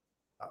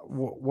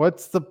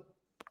 what's the?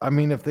 I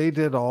mean, if they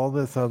did all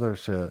this other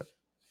shit,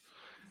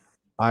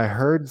 I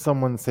heard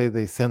someone say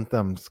they sent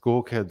them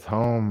school kids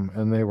home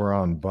and they were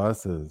on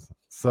buses.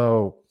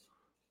 So,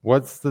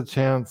 what's the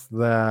chance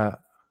that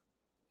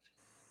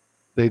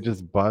they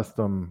just bust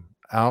them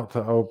out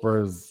to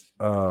Oprah's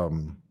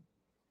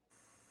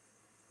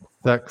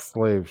sex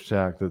slave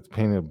shack that's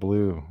painted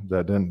blue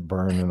that didn't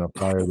burn in a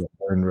fire that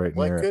burned right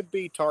Well, it near it? could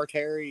be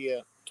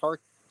Tartaria, blah,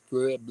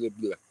 blah,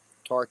 blah,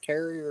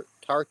 Tartarism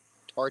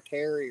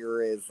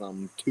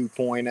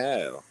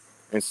 2.0.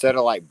 Instead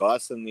of like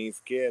busing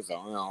these kids,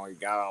 oh, no, we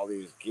got all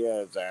these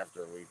kids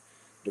after we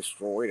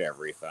destroyed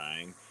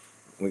everything.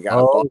 We got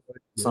to bust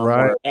Oh,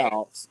 right. somewhere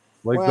else.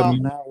 Like the Well,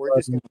 no, we're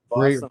just going to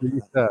Great bust them in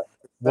Reset. the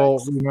Well,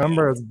 sex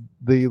remember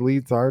the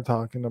elites are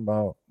talking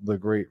about the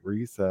Great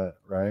Reset,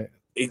 right?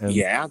 And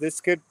yeah, this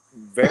could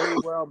very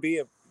well be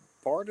a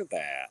part of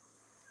that.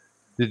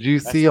 did you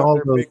That's see what all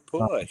their those big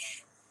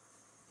push.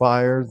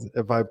 fires?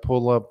 If I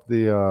pull up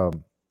the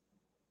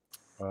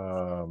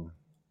um,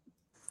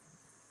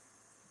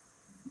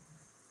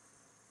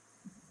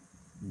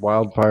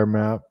 wildfire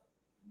map,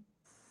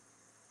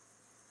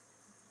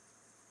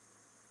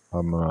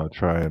 I'm gonna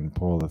try and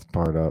pull this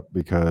part up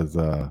because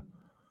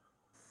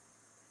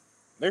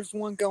There's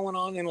one going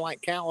on in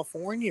like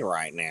California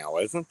right now,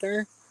 isn't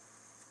there?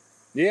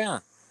 Yeah,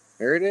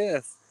 there it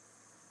is.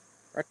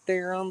 Right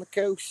there on the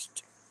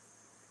coast.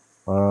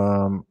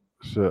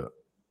 shit.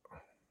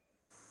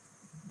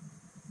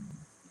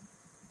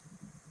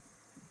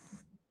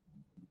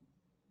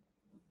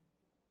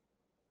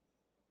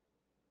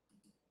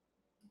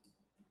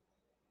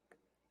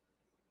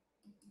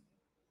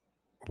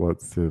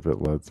 Let's see if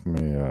it lets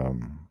me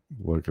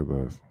look at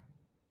this.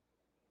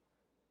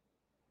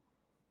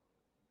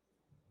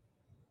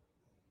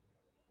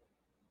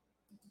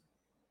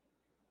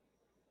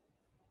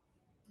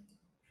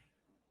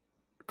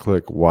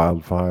 Click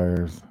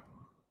wildfires.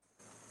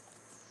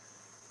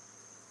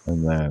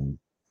 And then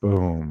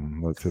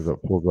boom. Let's see if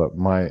it pulls up.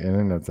 My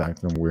internet's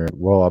acting weird.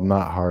 Well, I'm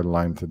not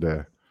hardline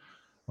today.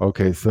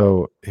 Okay,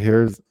 so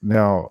here's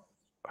now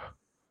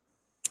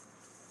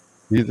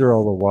these are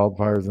all the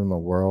wildfires in the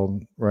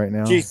world right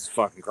now. Jesus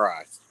fucking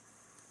Christ.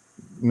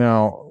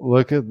 Now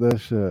look at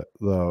this shit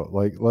though.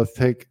 Like let's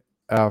take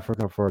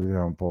Africa for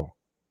example.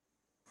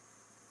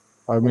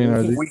 I mean,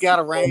 are these We got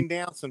to rain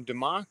down some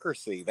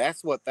democracy.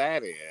 That's what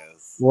that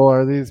is. well,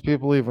 are these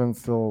people even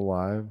still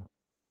alive?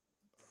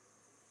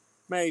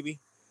 Maybe.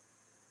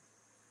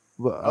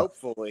 Uh,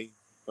 Hopefully.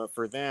 But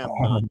for them,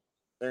 not.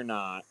 They're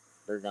not.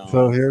 They're gone.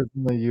 So here's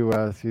in the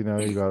US, you know,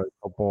 you got a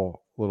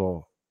couple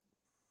little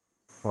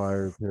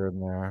fires here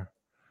and there.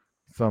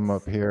 Some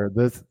up here.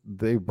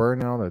 They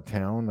burn out a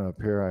town up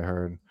here, I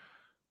heard.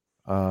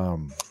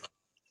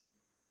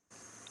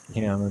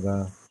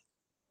 Canada. Well,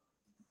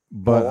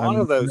 But a I lot mean,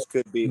 of those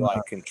could be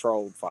like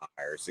controlled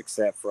fires,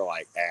 except for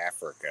like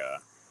Africa.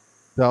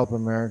 South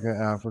America,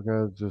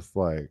 Africa is just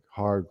like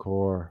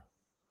hardcore.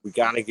 We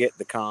got to get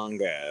the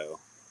Congo.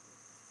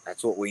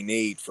 That's what we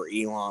need for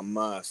Elon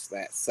Musk.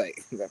 That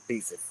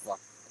piece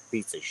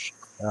of shit.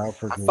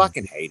 Africa. I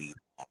fucking hate him.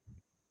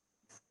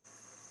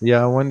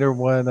 Yeah, I wonder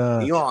what.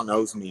 Elon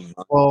owes me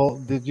money. Well,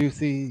 did you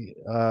see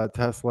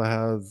Tesla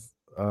has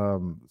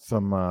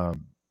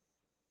some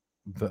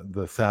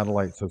the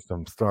satellite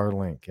system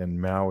Starlink in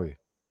Maui?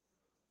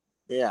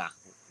 Yeah,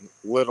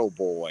 Little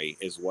Boy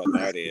is what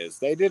that is.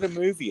 They did a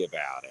movie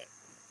about it.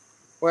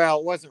 Well,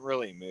 it wasn't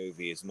really a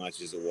movie as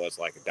much as it was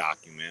like a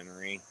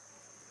documentary.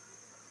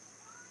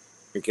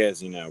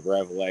 Because,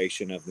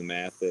 revelation of the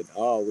method.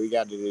 Oh, we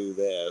got to do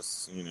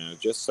this,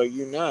 just so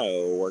you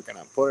know, we're going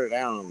to put it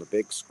out on the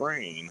big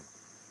screen.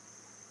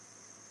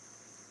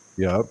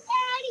 Yep.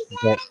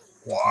 What?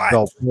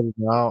 They'll put it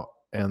out,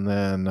 and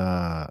then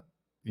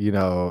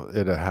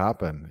it'll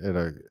happen.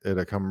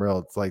 It'll come real.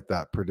 It's like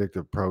that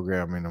predictive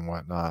programming and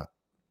whatnot.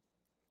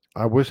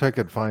 I wish I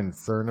could find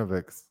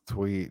Cernovic's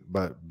tweet,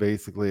 but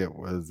basically it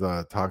was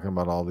talking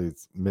about all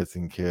these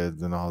missing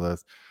kids and all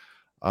this.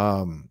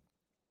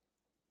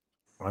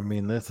 I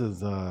mean, this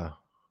is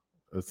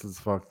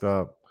fucked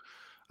up.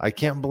 I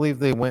can't believe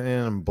they went in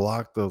and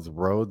blocked those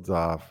roads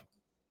off.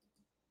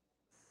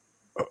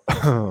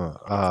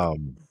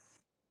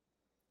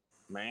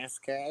 Mass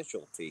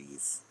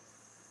casualties.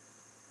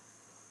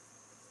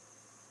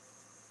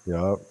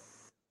 Yep.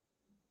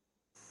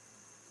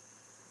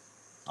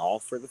 All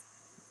for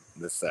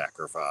the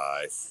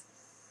sacrifice.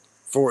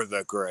 For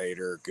the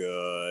greater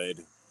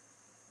good.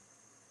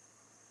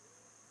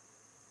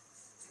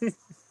 Did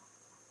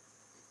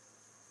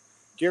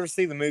you ever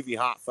see the movie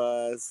Hot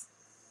Fuzz?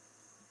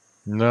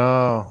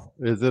 No.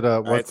 Is it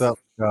what's It's-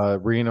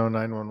 up? Reno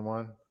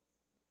 911?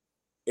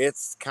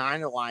 It's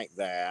kind of like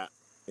that,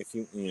 if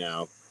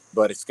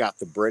but it's got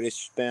the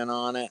British spin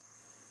on it.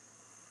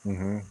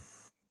 Mm-hmm.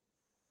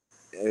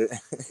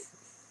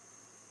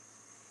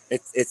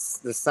 It's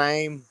the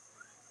same.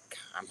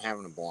 I'm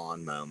having a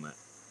blonde moment.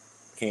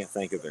 Can't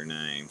think of their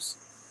names.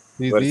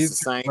 See, But it's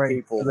the same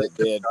people that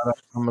did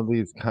some of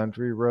these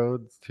country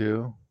roads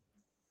too,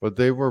 but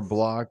they were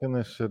blocking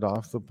this shit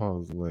off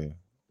supposedly,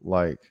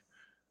 like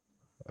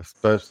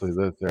especially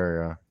this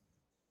area.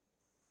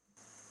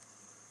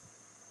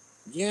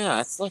 Yeah,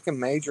 it's like a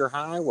major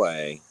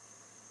highway.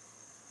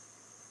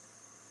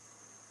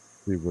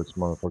 See which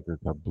motherfuckers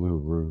have blue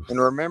roofs. And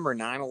remember,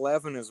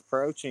 9/11 is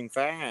approaching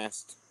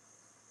fast.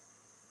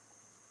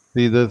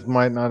 See, this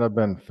might not have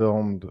been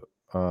filmed.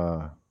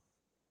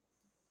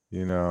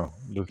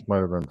 This might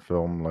have been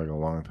filmed like a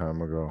long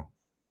time ago.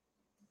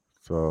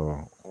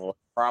 So, Well,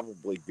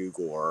 probably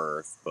Google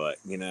Earth, but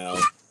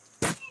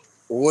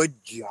would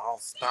y'all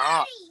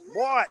stop?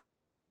 What?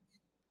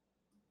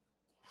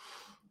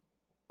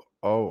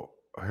 oh,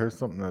 here's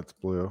something that's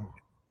blue.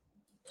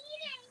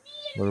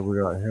 What do we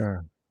got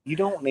here? You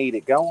don't need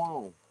it. Go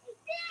on.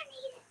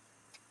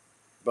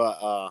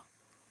 But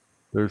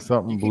There's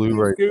something you can blue use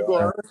right Google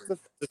there.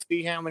 Earth to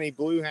see how many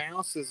blue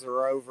houses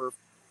are over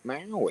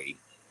Maui.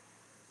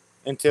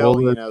 Until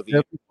the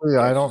typically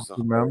I don't catches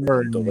remember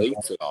and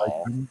deletes it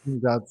all. I don't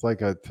think that's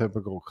like a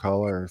typical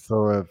color.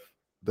 So if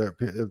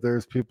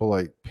there's people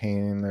like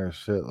painting their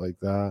shit like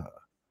that,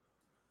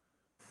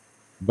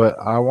 but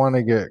I want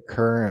to get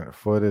current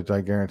footage.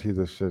 I guarantee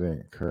this shit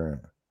ain't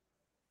current.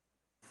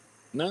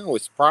 No,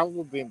 it's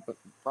probably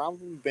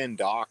been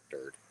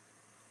doctored.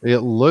 It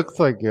looks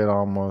like it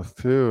almost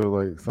too.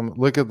 Like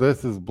look at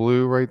this is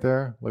blue right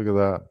there. Look at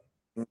that.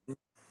 Mm-hmm.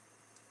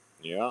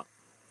 Yeah.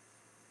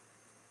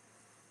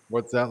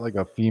 What's that, like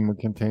a FEMA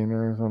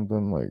container or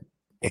something? Like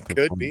it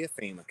could be a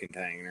FEMA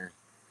container.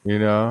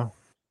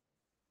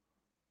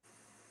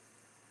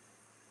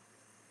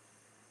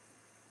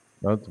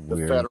 That's the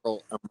weird.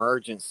 Federal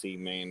Emergency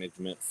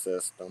Management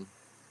System.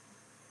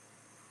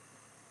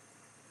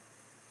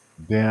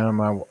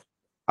 Damn,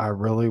 I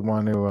really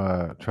want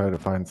to try to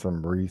find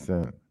some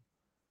recent.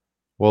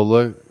 Well,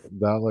 look,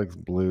 that looks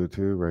blue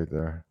too right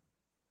there.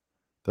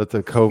 That's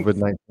a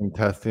COVID-19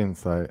 testing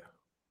site.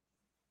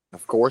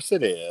 Of course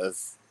it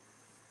is.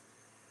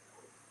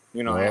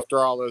 After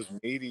all those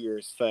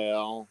meteors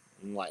fell,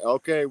 I'm like,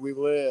 okay, we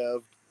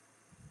lived.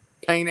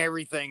 Paint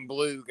everything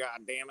blue,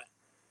 god damn it.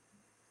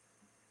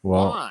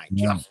 Well, why?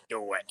 yeah. Just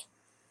do it.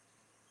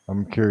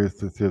 I'm curious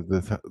to see if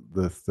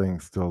this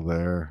thing's still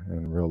there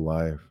in real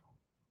life.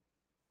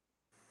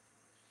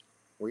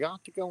 We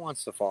ought to go on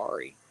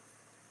safari.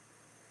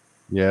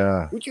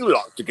 Yeah. Would you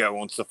like to go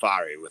on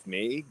safari with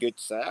me, good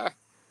sir?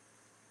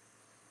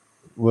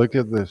 Look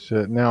at this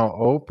shit. Now,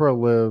 Oprah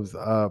lives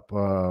up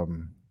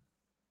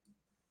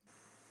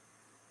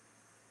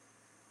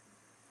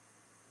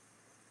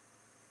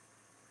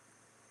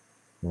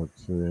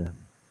let's see.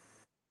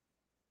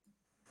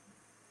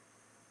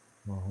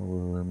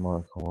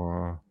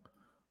 Kula.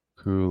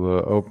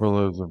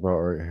 Oprah lives about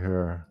right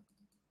here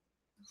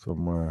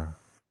somewhere.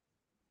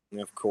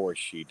 Of course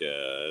she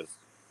does.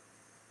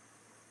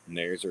 And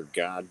there's her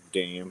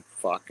goddamn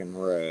fucking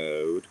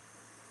road.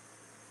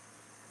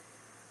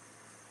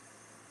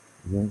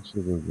 I think she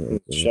lives In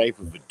up the there. shape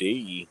of a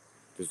D.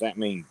 Does that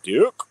mean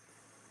dick?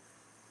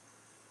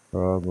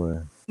 Probably.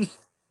 She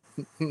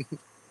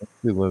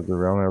lives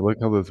around there. Look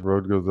how this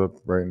road goes up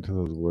right into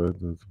those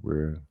woods. It's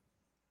weird.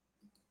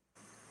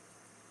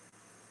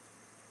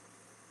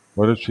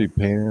 What if she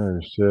painted her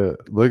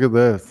shit? Look at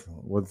this.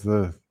 What's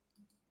this?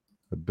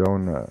 A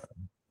donut.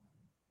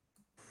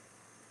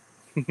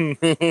 Do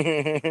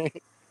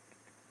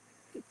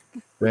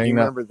Dang, you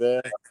that remember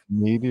this?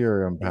 meteor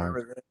Do you impact.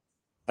 remember this?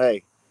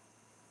 Hey,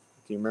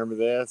 do you remember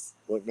this?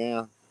 Look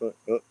down. Look,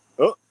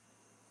 oh.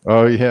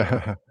 Oh,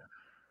 yeah.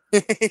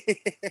 Dude,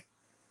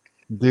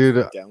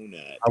 It's a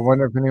donut. I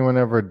wonder if anyone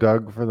ever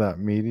dug for that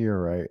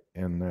meteorite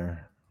in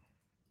there.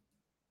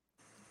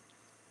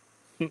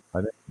 I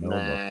didn't know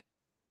about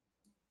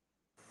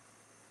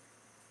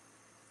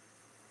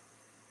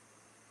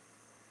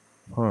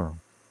Nah. Huh.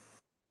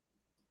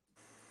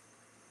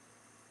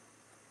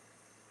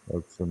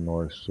 That's the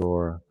North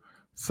Shore.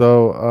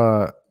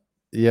 So,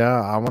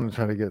 yeah, I want to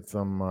try to get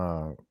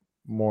some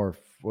more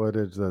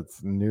footage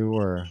that's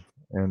newer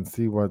and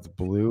see what's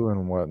blue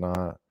and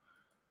whatnot.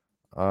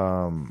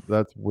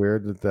 That's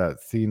weird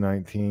that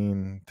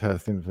C-19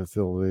 testing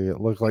facility.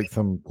 It looked like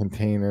some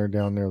container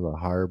down near the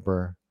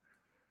harbor.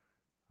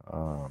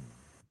 Um,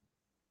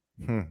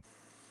 hmm.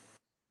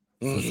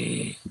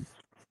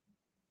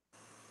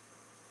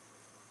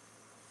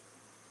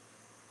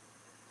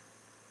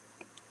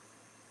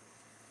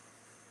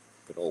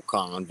 Good old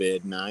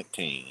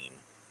COVID-19.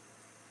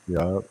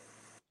 Yep.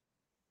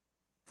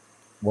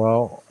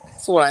 Well,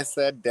 That's what I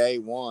said day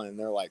one.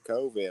 They're like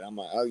COVID. I'm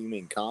like, oh, you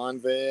mean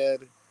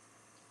convid?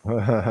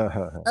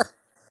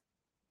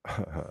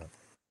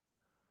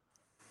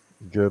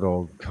 good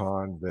old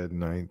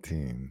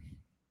COVID-19.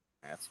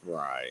 That's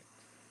right.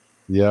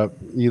 Yep,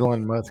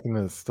 Elon Musk and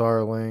his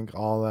Starlink,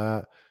 all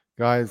that.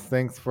 Guys,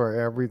 thanks for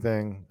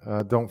everything.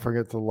 Don't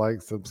forget to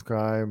like,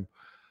 subscribe.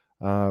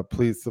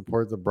 Please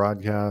support the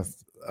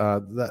broadcast.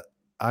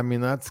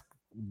 That's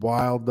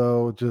wild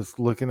though. Just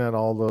looking at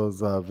all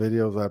those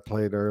videos I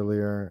played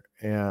earlier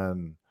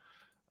and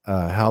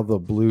how the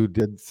blue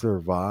did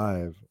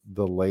survive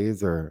the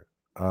laser.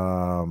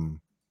 I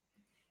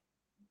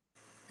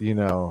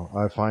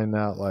find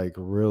that like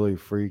really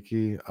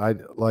freaky. I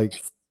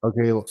like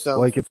okay, So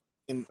like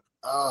fucking,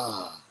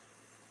 ugh.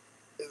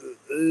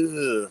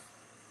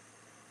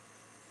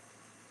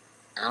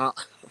 I don't,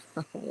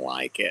 I don't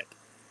like it.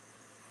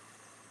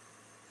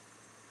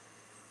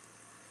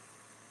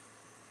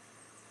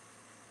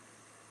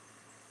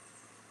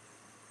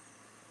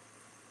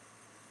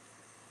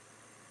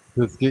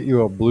 just get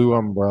you a blue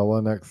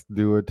umbrella next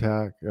do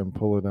attack and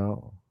pull it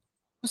out.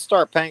 I'll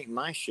start painting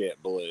my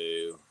shit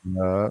blue.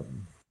 Yeah,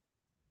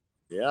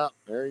 Yep,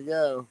 there you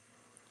go.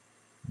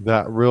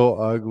 that real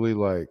ugly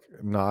like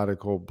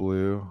nautical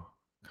blue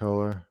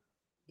color,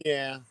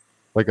 Yeah.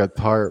 like a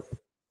tarp,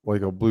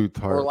 like a blue Or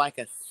tarp. like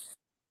a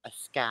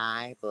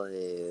sky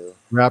blue.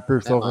 Wrap That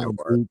yourself in might a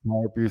work. blue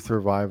tarp. You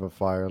survive a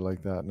fire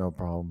like that, no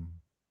problem.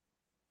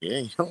 Yeah,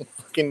 you don't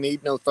fucking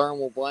need no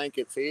thermal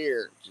blankets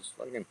here. Just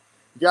fucking,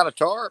 you got a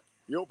tarp,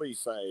 you'll be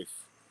safe.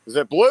 Is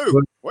it blue?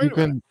 Look, Wait you a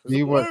minute. can Is see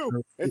it what.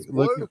 blue? It's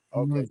Look at blue. Okay,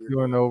 someone's you're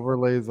doing good.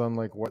 overlays on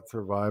like what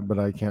survived, but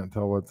I can't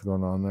tell what's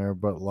going on there.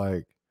 But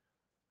like,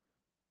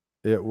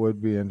 it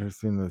would be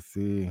interesting to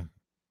see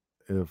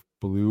if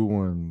blue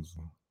ones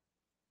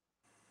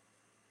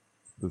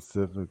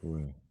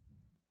specifically.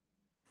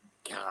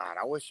 God,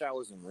 I wish I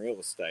was in real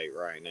estate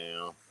right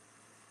now.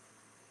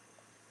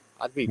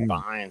 I'd be Hmm.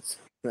 buying some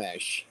of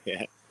that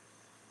shit.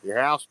 Your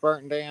house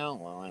burnt down?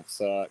 Well, that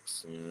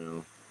sucks,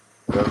 So,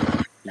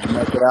 you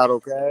make it out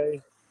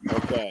okay?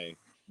 Okay.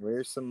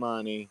 Here's some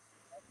money,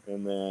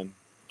 and then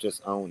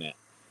just own it.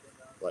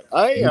 Like,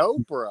 hey,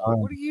 Oprah,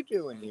 what are you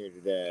doing here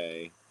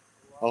today?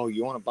 Oh,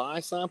 you want to buy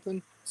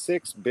something?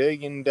 $6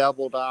 billion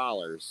double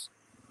dollars.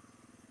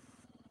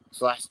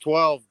 So that's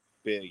 $12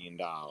 billion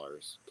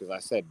because I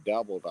said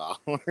double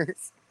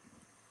dollars.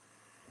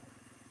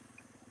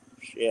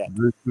 Shit.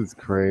 This is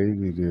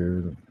crazy,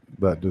 dude.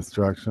 That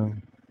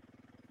destruction.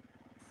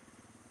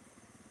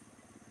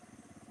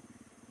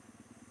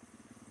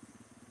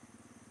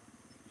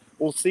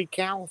 Well, see,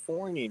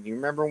 California. Do you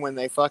remember when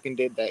they fucking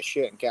did that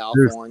shit in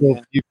There's still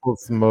California? people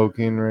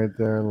smoking right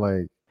there.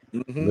 Like,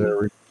 Mm-hmm.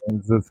 there.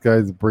 This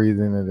guy's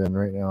breathing it in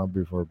right now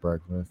before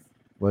breakfast.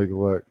 Like,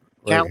 look,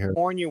 right here.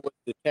 California was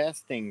the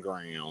testing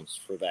grounds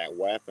for that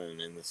weapon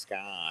in the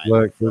sky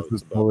Look, that this floats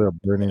is above probably a your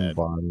burning head.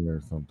 body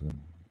or something.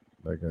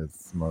 That guy's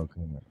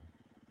smoking it.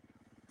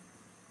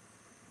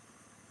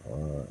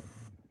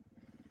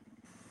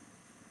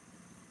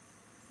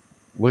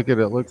 Look at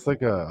it. Looks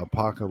like a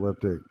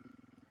apocalyptic.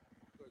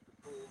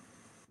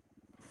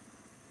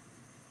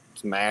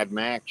 It's Mad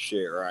Max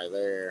shit right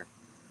there.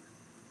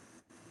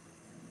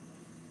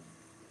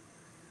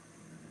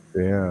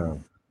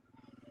 Damn.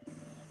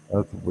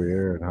 That's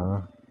weird,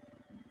 huh?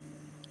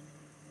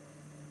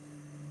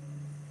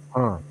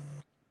 Huh.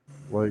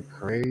 Like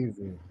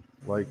crazy.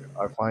 Like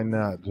I find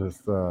that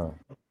just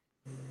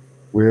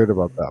weird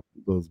about that.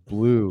 Those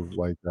blue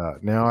like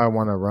that. Now I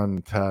want to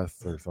run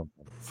tests or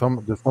something.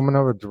 Does someone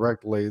have a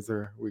direct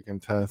laser we can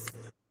test?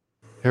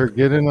 Here,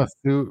 get in a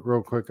suit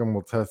real quick and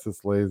we'll test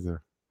this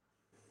laser.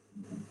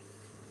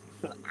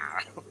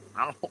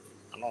 I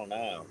don't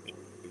know.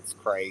 It's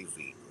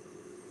crazy.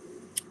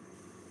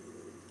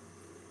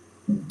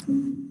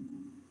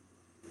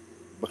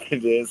 But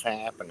it is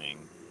happening.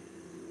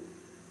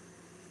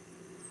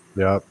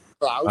 Yep.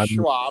 Klaus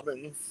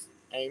Schwabens,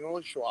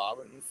 Emil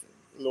Schwabens,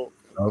 look,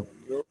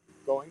 you're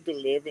going to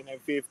live in a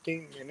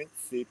 15-minute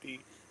city.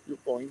 You're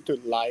going to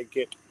like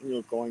it.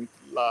 You're going to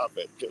love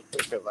it just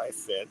because I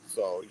said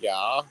so.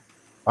 Yeah.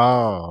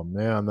 Oh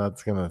man,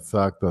 that's gonna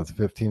suck. Those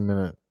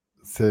 15-minute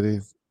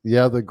cities.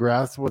 Yeah, the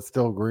grass was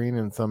still green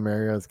in some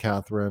areas.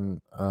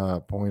 Catherine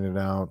pointed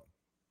out.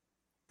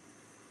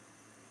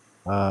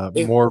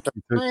 If More the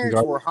fires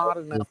were hot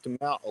enough to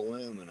melt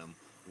aluminum,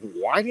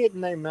 why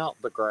didn't they melt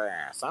the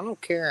grass? I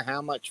don't care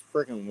how much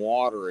freaking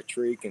water a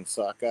tree can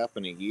suck up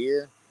in a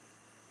year,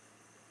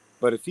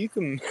 but if you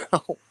can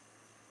melt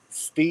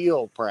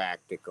steel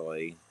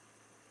practically,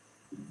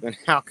 then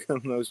how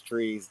come those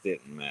trees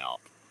didn't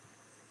melt?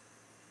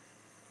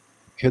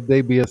 Could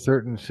they be a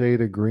certain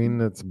shade of green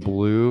that's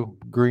blue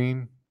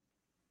green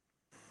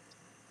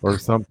or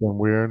something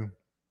weird?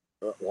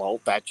 Well,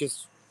 that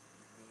just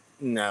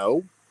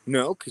no,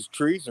 because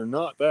trees are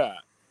not that.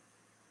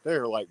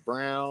 They're like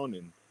brown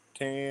and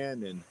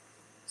tan and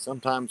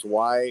sometimes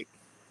white.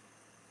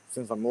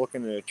 Since I'm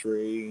looking at a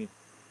tree,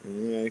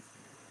 there's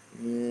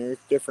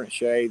different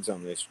shades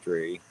on this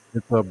tree.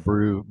 It's a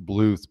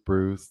blue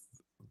spruce.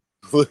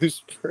 Blue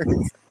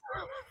spruce.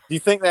 Do you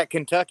think that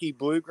Kentucky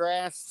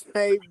bluegrass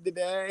saved the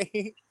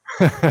day?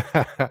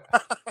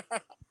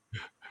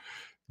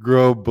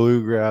 Grow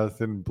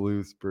bluegrass and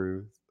blue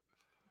spruce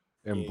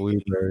and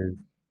blueberries.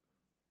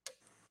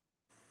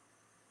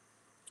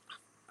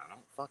 I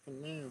don't fucking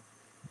know.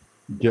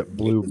 Get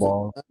blue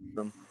balls.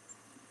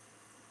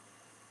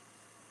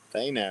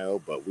 They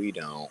know, but we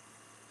don't.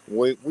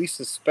 We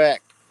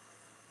suspect.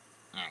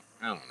 I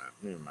don't know.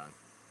 Never mind.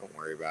 Don't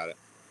worry about it.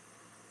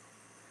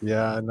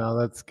 Yeah, no,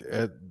 that's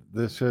it.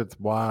 This shit's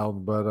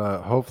wild,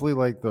 but hopefully,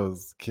 like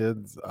those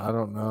kids, I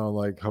don't know,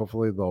 like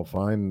hopefully they'll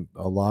find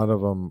a lot of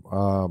them.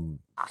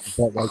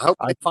 But I like, hope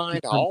they find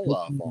all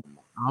of them.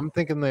 I'm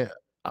thinking they,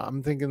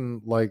 I'm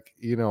thinking like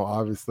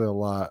obviously a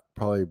lot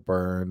probably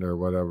burned or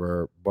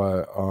whatever,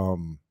 but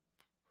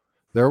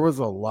there was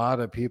a lot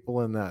of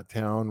people in that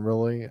town.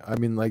 Really, I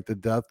mean, like the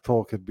death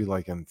toll could be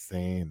like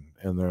insane,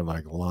 and they're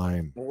like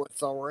lying. Well,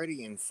 it's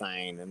already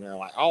insane, and they're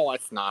like, "Oh,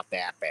 it's not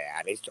that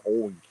bad.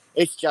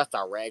 It's just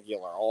a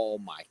regular. Oh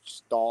my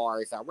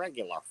stars, a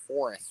regular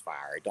forest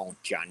fire. Don't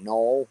you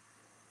know?"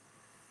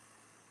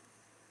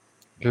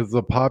 Because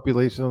the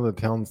population of the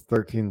town's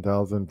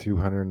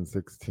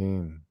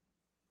 13,216.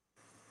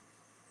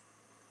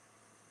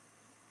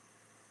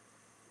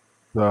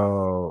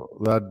 So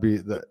that'd be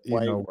the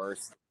Way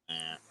worse than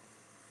that.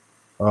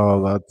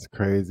 Oh, that's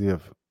crazy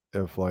if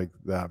like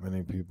that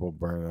many people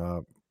burn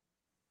up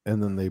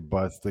and then they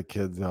bust the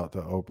kids out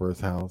to Oprah's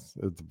house.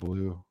 It's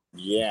blue.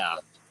 Yeah,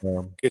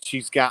 because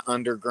she's got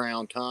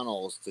underground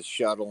tunnels to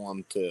shuttle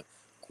them to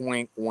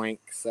Quink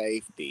Wink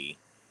safety.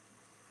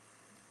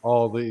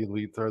 All the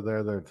elites are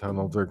there. Their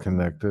tunnels are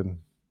connected.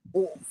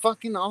 Well,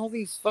 fucking all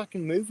these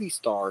fucking movie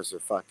stars are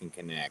fucking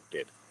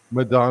connected.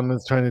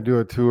 Madonna's trying to do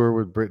a tour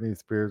with Britney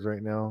Spears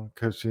right now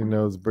because she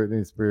knows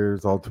Britney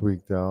Spears all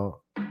tweaked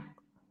out.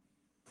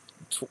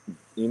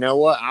 You know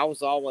what? I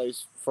was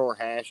always for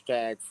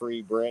hashtag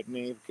free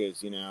Britney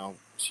because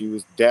she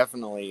was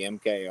definitely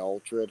MK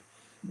Ultra,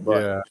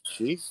 but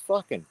she's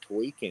fucking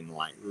tweaking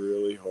like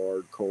really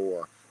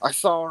hardcore. I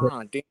saw her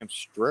on a damn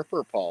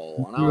stripper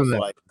pole, and I was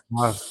like,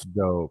 "That's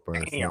dope." Or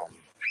damn.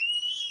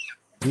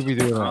 You be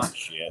doing that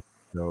shit.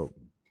 Dope.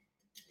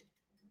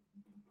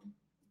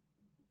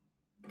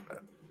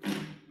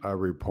 I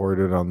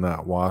reported on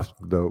that wasp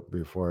dope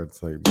before.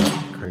 It's like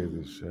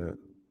crazy shit.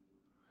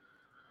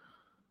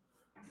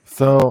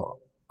 So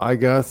I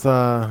guess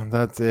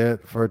that's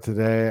it for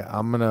today.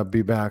 I'm gonna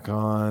be back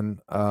on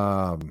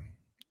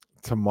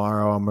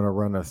tomorrow. I'm gonna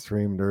run a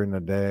stream during the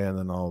day and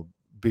then I'll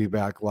be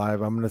back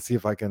live. I'm gonna see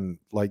if I can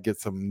like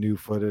get some new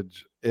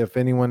footage. If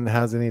anyone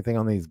has anything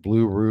on these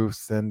blue roofs,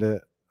 send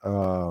it.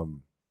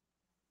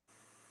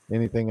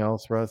 Anything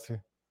else, Rusty?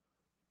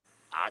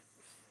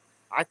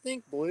 I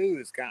think blue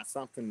has got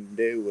something to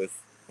do with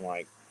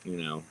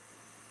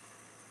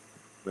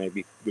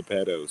maybe the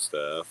pedo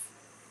stuff.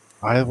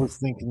 I was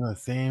thinking the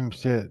same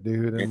shit,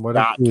 dude. And what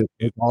if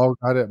we all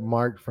got it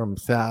marked from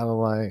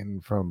satellite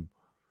and from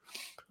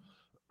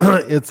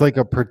it's like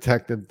a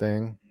protected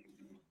thing.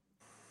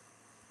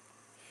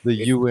 The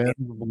UN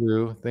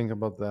blue. Think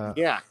about that.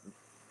 Yeah.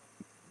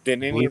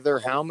 Did any of their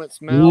helmets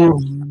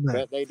melt?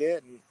 Bet they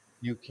didn't.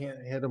 You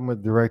can't hit them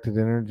with directed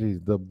energy.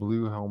 The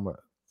blue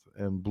helmets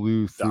and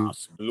blue suits.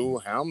 Das blue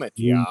helmet,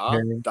 blue ja.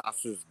 tank,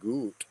 Das ist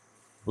gut.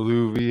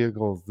 blue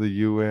vehicles, the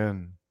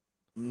UN.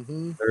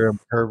 Mm-hmm. They're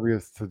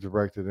impervious to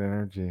directed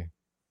energy.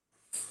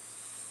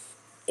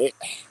 I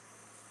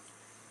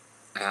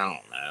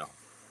don't know.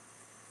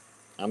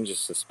 I'm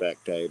just a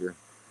spectator.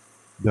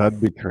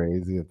 That'd be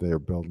crazy if they were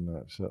building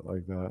that shit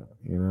like that,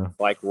 you know?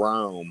 Like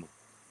Rome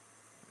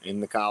in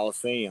the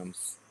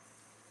Colosseums.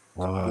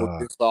 We're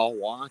just all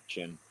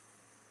watching.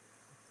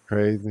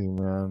 Crazy,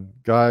 man.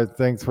 Guys,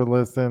 thanks for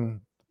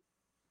listening.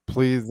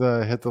 Please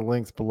hit the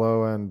links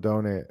below and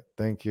donate.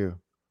 Thank you.